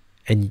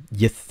 and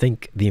you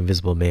think the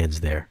Invisible Man's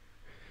there.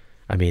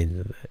 I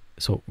mean,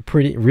 so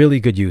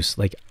really good use.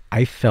 Like,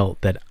 I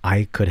felt that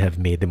I could have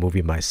made the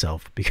movie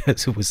myself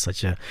because it was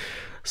such a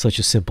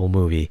simple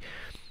movie.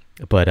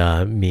 But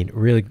I mean,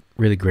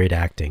 really great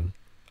acting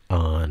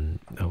on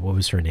what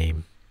was her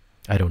name?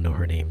 I don't know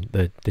her name.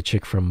 The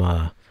chick from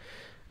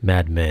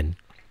Mad Men.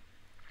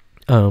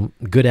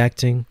 Good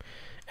acting,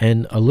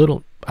 and I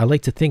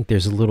like to think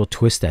there's a little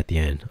twist at the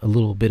end, a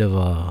little bit of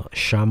a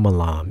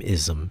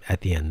Shyamalan-ism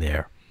at the end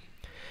there.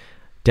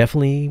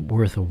 Definitely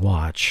worth a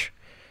watch.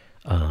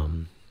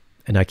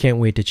 And I can't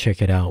wait to check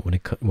it out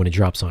when it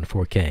drops on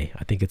 4K.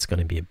 I think it's going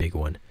to be a big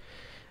one,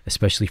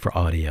 especially for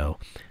audio.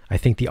 I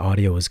think the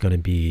audio is going to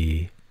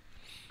be,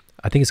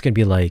 I think it's going to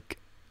be like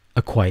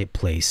A Quiet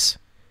Place,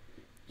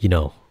 you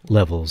know,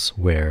 levels,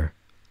 where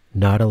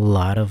not a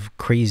lot of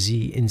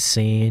crazy,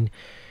 insane,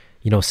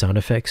 you know, sound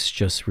effects,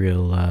 just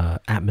real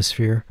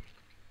atmosphere.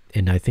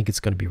 And I think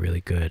it's going to be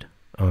really good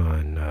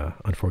on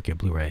 4K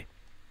Blu-ray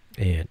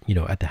and, you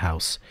know, at the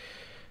house.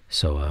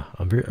 So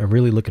I'm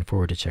really looking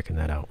forward to checking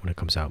that out when it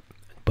comes out.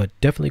 But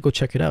definitely go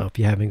check it out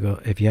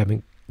if you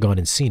haven't gone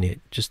and seen it.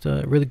 Just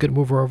a really good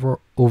movie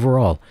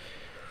overall.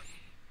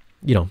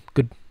 You know,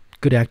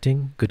 good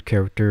acting, good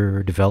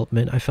character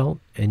development, I felt,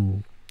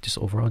 and just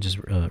overall just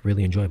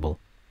really enjoyable.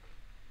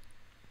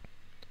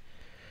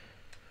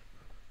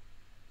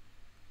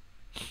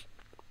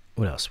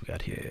 What else we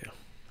got here?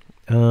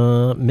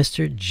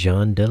 Mr.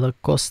 John Della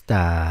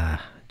Costa.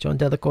 John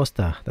Della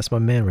Costa, that's my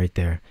man right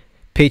there.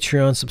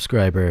 Patreon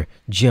subscriber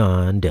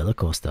John Della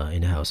Costa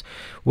in the house.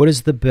 What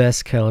is the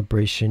best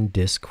calibration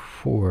disc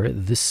for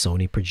the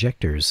Sony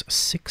projectors?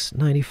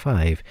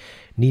 $6.95.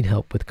 Need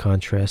help with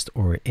contrast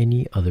or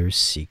any other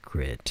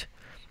secret?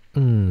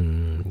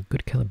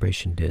 Good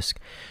calibration disc.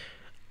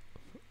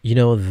 You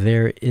know,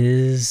 there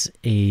is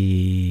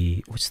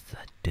a, what's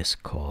that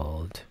disc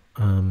called?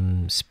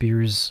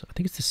 Spears, I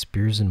think it's the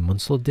Spears and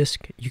Munsell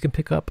disc you can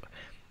pick up.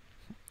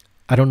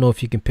 I don't know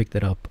if you can pick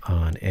that up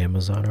on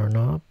Amazon or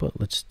not, but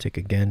let's take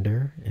a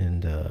gander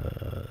and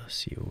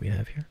see what we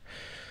have here.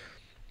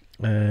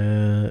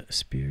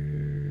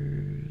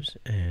 Spears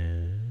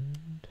and,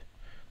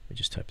 let me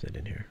just type that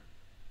in here.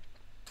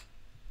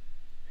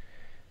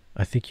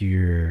 I think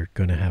you're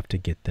gonna have to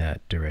get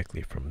that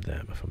directly from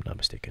them, if I'm not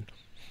mistaken.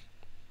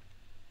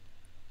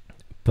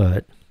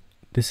 But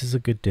this is a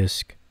good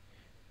disc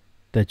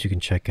that you can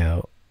check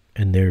out,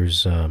 and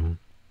there's you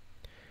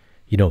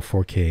know,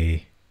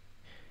 4K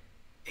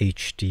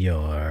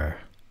HDR.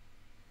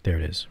 There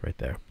it is, right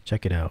there.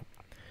 Check it out.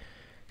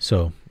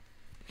 So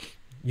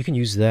you can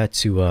use that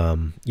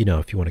to you know,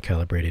 if you want to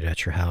calibrate it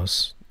at your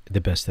house the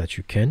best that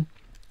you can,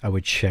 I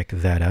would check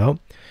that out.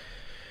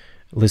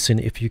 Listen,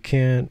 if you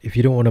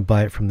don't want to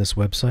buy it from this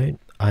website,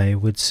 I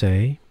would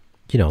say,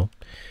 you know,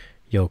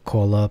 yo,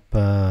 call up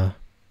our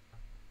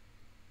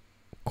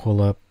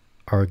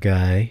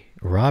guy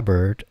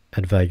Robert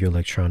at Value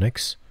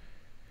Electronics.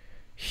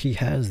 He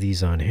has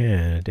these on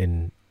hand,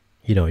 and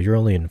you know, you're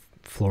only in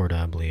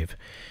Florida, I believe,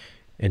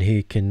 and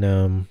he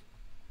can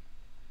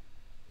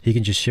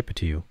just ship it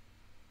to you.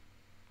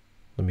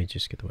 Let me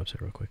just get the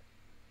website real quick.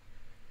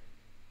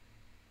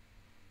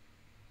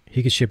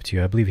 He could ship it to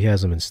you. I believe he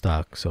has them in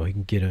stock, so he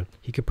can get them.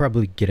 He could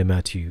probably get them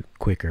out to you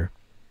quicker.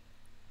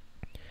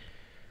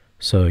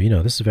 So you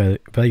know, this is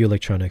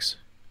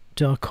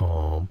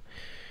valueelectronics.com,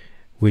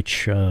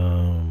 which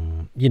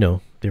you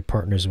know, they're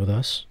partners with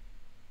us.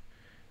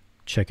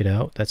 Check it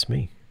out. That's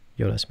me.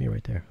 Yo, that's me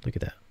right there. Look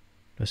at that.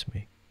 That's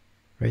me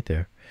right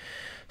there.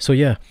 So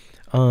yeah,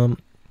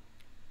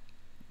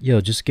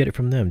 yo, just get it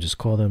from them. Just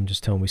call them.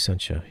 Just tell them we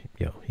sent you.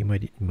 Yo, he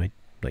might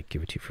like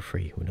give it to you for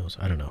free. Who knows?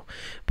 I don't know.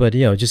 But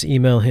yo, just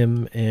email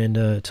him and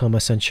tell him I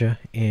sent you,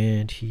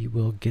 and he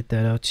will get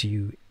that out to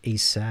you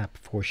ASAP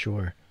for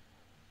sure.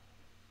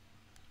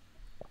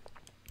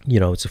 You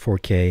know, it's a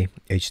 4K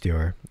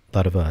HDR, a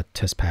lot of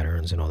test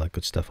patterns and all that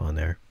good stuff on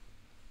there.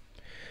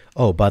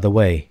 Oh, by the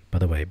way,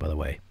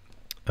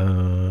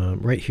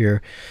 right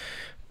here,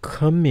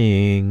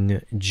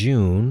 coming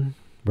June,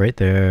 right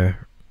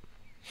there,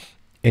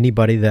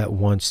 anybody that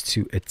wants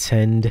to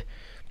attend,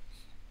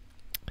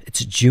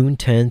 it's June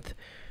 10th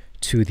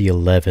to the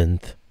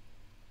 11th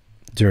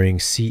during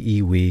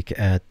CE week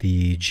at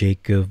the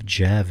Jacob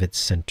Javits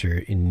Center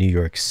in New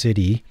York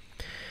City.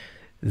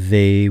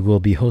 They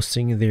will be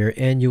hosting their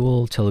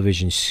annual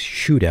television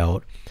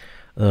shootout.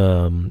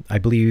 I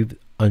believe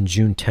on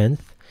June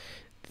 10th,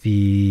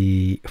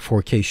 the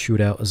 4K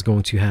shootout is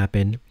going to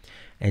happen,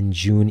 and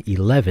June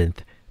 11th,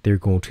 they're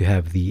going to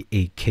have the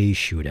 8K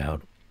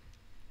shootout.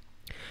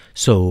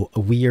 So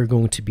we are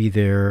going to be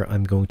there.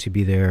 I'm going to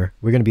be there.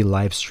 We're going to be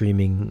live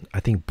streaming, I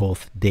think,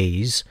 both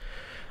days.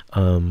 It's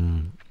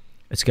going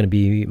to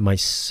be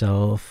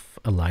myself.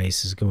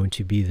 Elias is going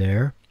to be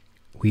there.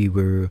 We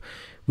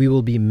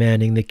will be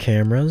manning the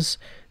cameras.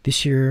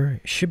 This year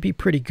should be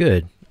pretty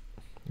good.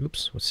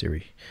 Oops, what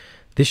Siri?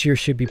 This year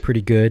should be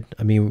pretty good.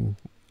 I mean,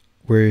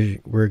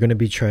 we're going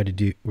to try to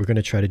do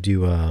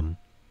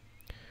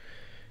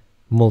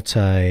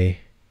multi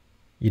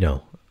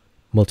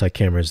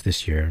cameras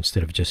this year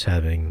instead of just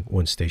having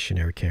one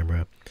stationary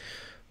camera.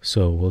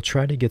 So we'll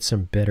try to get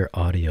some better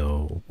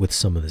audio with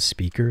some of the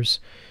speakers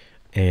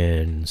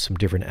and some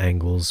different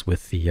angles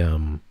with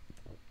the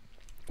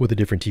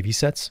different TV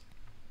sets.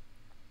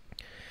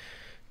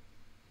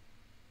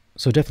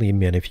 So definitely,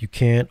 man, if you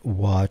can't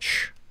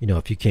watch,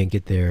 if you can't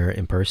get there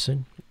in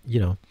person,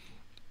 you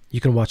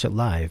can watch it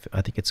live.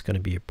 I think it's going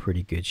to be a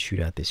pretty good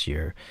shootout this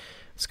year.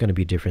 It's going to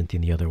be different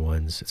than the other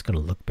ones. It's going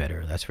to look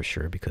better, that's for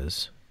sure,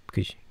 because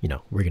we're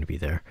going to be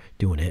there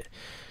doing it.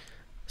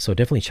 So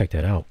definitely check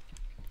that out.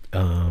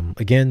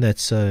 Again,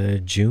 that's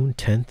June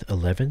 10th,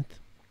 11th,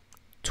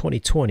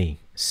 2020,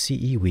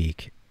 CE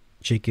Week,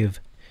 Jacob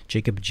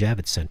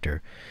Javits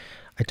Center.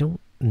 I don't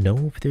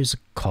know if there's a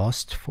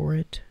cost for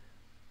it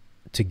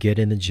to get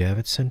in the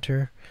Javits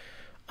Center.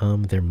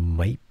 There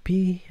might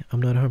be.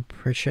 I'm not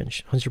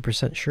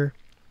 100% sure.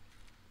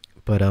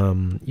 But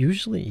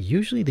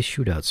usually the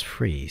shootout's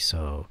free,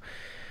 so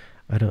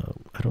I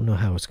don't know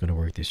how it's going to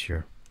work this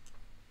year.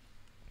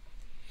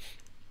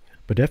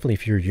 But definitely,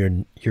 if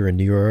you're in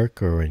New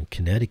York or in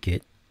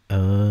Connecticut,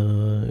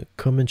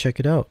 come and check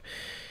it out.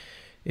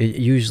 It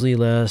usually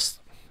lasts,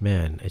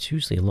 man. It's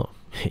usually long.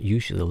 It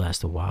usually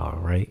lasts a while,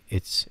 right?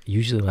 It's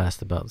usually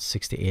lasts about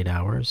 6 to 8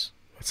 hours.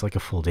 It's like a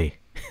full day.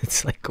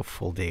 It's like a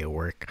full day of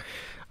work.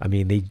 I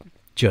mean, they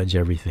judge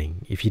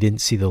everything. If you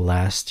didn't see the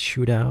last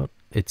shootout,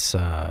 it's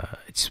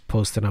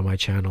posted on my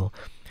channel.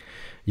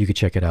 You could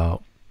check it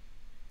out.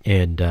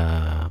 And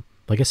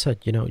like I said,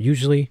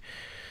 usually,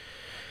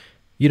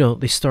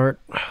 they start,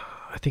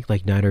 I think,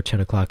 like 9 or 10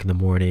 o'clock in the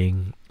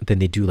morning. Then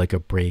they do like a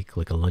break,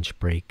 like a lunch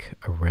break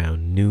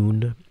around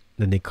noon.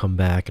 Then they come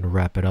back and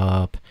wrap it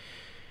up.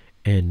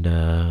 And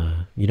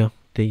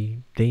they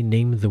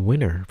name the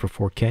winner for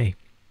 4K.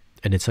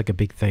 and it's like a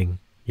big thing.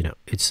 You know,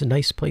 it's a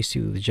nice place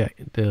too.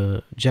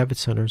 The Javits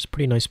Center is a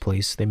pretty nice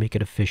place. They make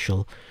it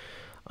official.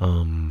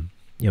 You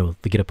know,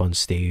 they get up on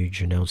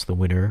stage, announce the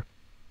winner.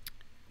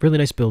 Really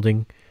nice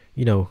building.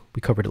 You know,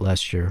 we covered it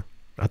last year.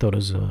 I thought it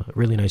was a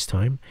really nice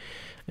time.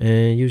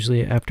 And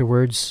usually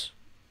afterwards,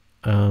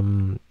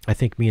 I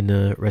think me and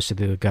the rest of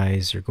the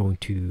guys are we're going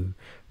to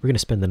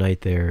spend the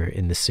night there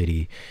in the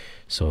city.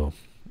 So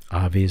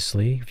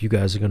obviously, if you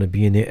guys are going to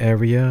be in the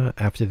area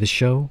after the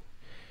show,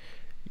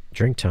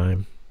 drink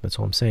time. That's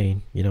all I'm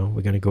saying. You know,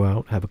 we're going to go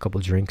out, have a couple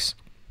of drinks.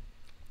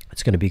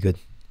 It's going to be good.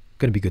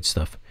 Going to be good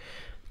stuff.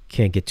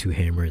 Can't get too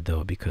hammered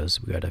though,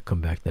 because we got to come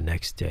back the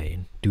next day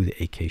and do the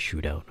AK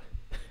shootout.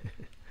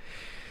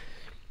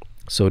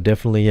 So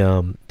definitely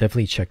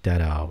check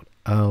that out.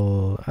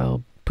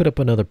 I'll put up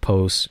another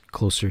post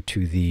closer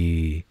to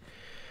the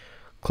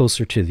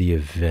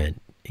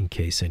event in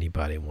case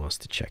anybody wants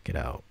to check it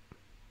out.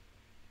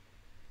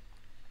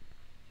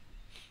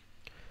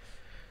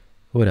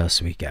 What else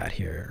we got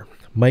here?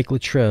 Mike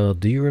Luttrell,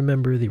 do you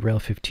remember the RAL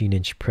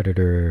 15-inch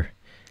Predator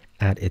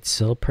at its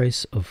sale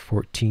price of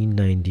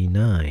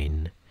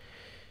 $14.99?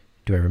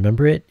 Do I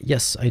remember it?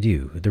 Yes, I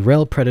do. The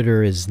RAL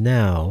Predator is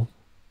now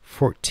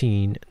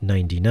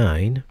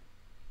 $14.99,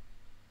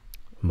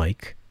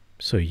 Mike.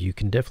 So you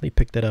can definitely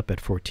pick that up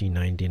at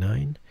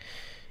 $14.99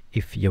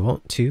 if you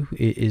want to.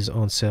 It is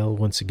on sale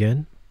once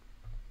again.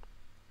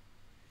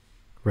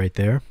 Right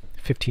there,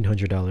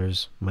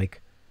 $1,500,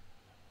 Mike.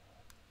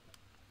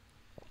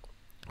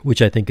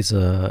 Which I think is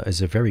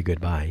a very good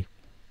buy.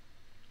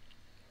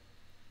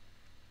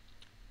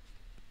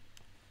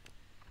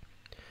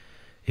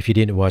 If you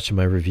didn't watch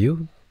my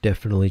review,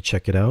 definitely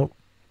check it out.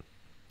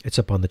 It's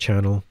up on the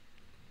channel.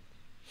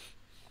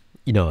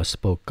 You know, I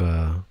spoke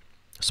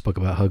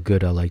about how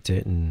good I liked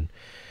it and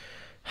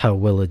how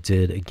well it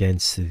did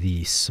against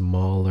the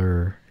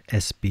smaller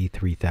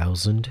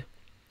SB3000,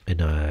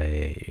 and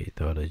I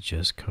thought it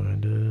just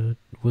kind of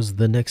was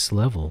the next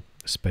level,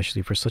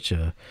 especially for such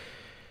a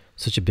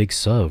big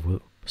sub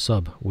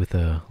with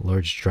a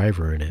large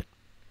driver in it.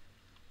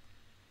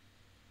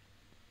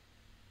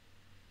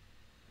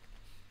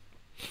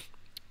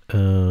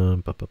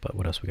 But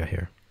what else we got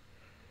here?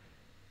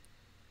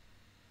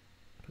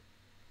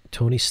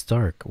 Tony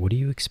Stark, what do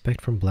you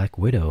expect from Black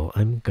Widow?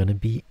 I'm gonna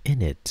be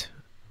in it.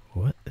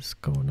 What is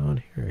going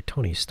on here?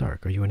 Tony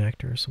Stark, are you an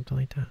actor or something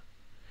like that?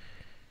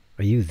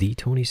 Are you the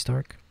Tony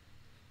Stark?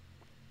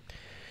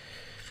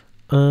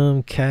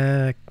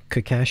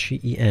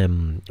 Kakashi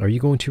EM, are you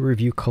going to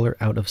review Color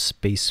Out of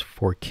Space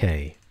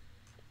 4K?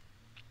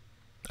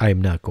 I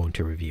am not going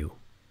to review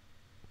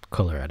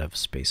Color Out of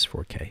Space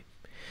 4K.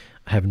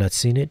 I have not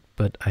seen it,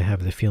 but I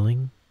have the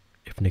feeling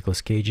if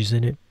Nicolas Cage is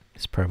in it,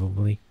 it's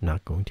probably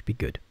not going to be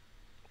good.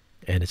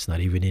 And it's not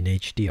even in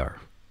HDR.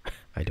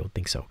 I don't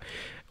think so.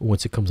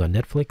 Once it comes on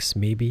Netflix,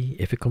 maybe.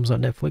 If it comes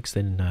on Netflix,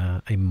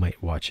 then I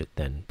might watch it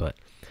then. But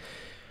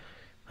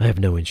I have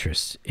no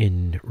interest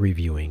in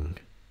reviewing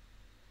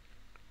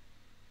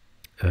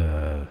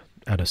Color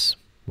Out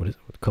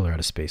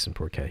of Space in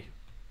 4K.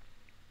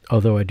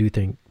 Although I do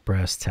think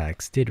Brass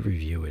Tacks did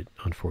review it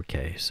on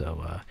 4K,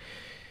 so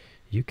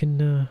you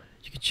can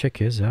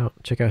check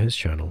out his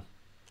channel.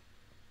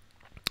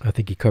 I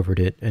think he covered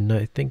it, and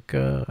I think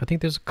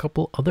there's a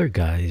couple other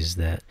guys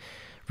that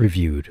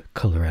reviewed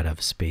Color Out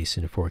of Space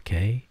in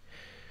 4K.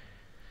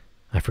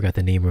 I forgot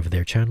the name of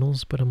their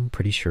channels, but I'm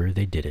pretty sure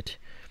they did it.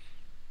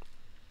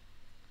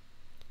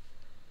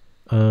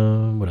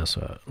 What else?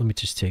 Let me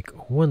just take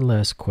one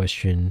last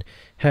question.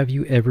 Have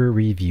you ever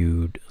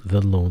reviewed The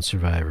Lone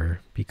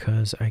Survivor?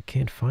 Because I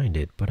can't find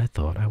it, but I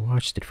thought I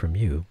watched it from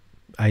you.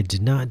 I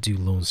did not do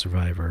Lone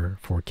Survivor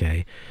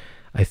 4K.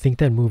 I think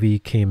that movie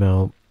came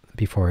out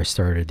before I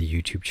started the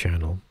YouTube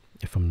channel,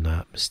 if I'm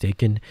not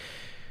mistaken.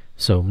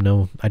 So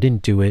no, I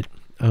didn't do it.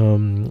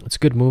 It's a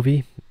good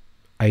movie.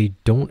 I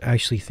don't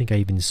actually think I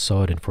even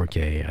saw it in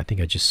 4K. I think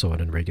I just saw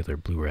it on regular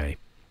Blu-ray.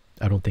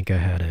 I don't think I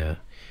had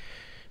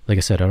like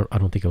I said, I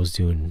don't think I was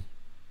doing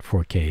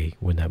 4K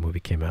when that movie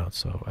came out.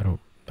 So I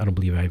don't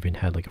believe I even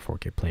had like a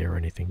 4K player or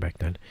anything back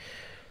then.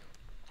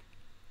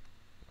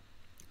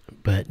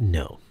 But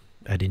no,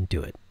 I didn't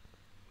do it.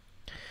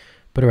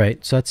 But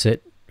alright, so that's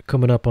it.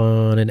 Coming up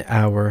on an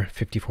hour,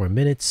 54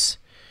 minutes.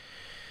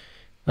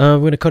 We're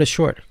going to cut it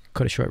short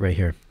right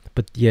here.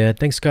 But yeah,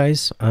 thanks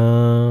guys.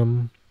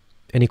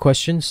 Any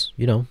questions,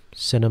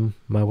 send them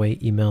my way,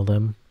 email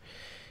them.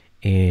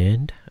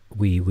 And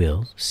we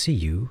will see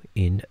you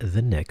in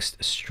the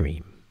next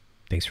stream.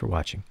 Thanks for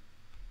watching.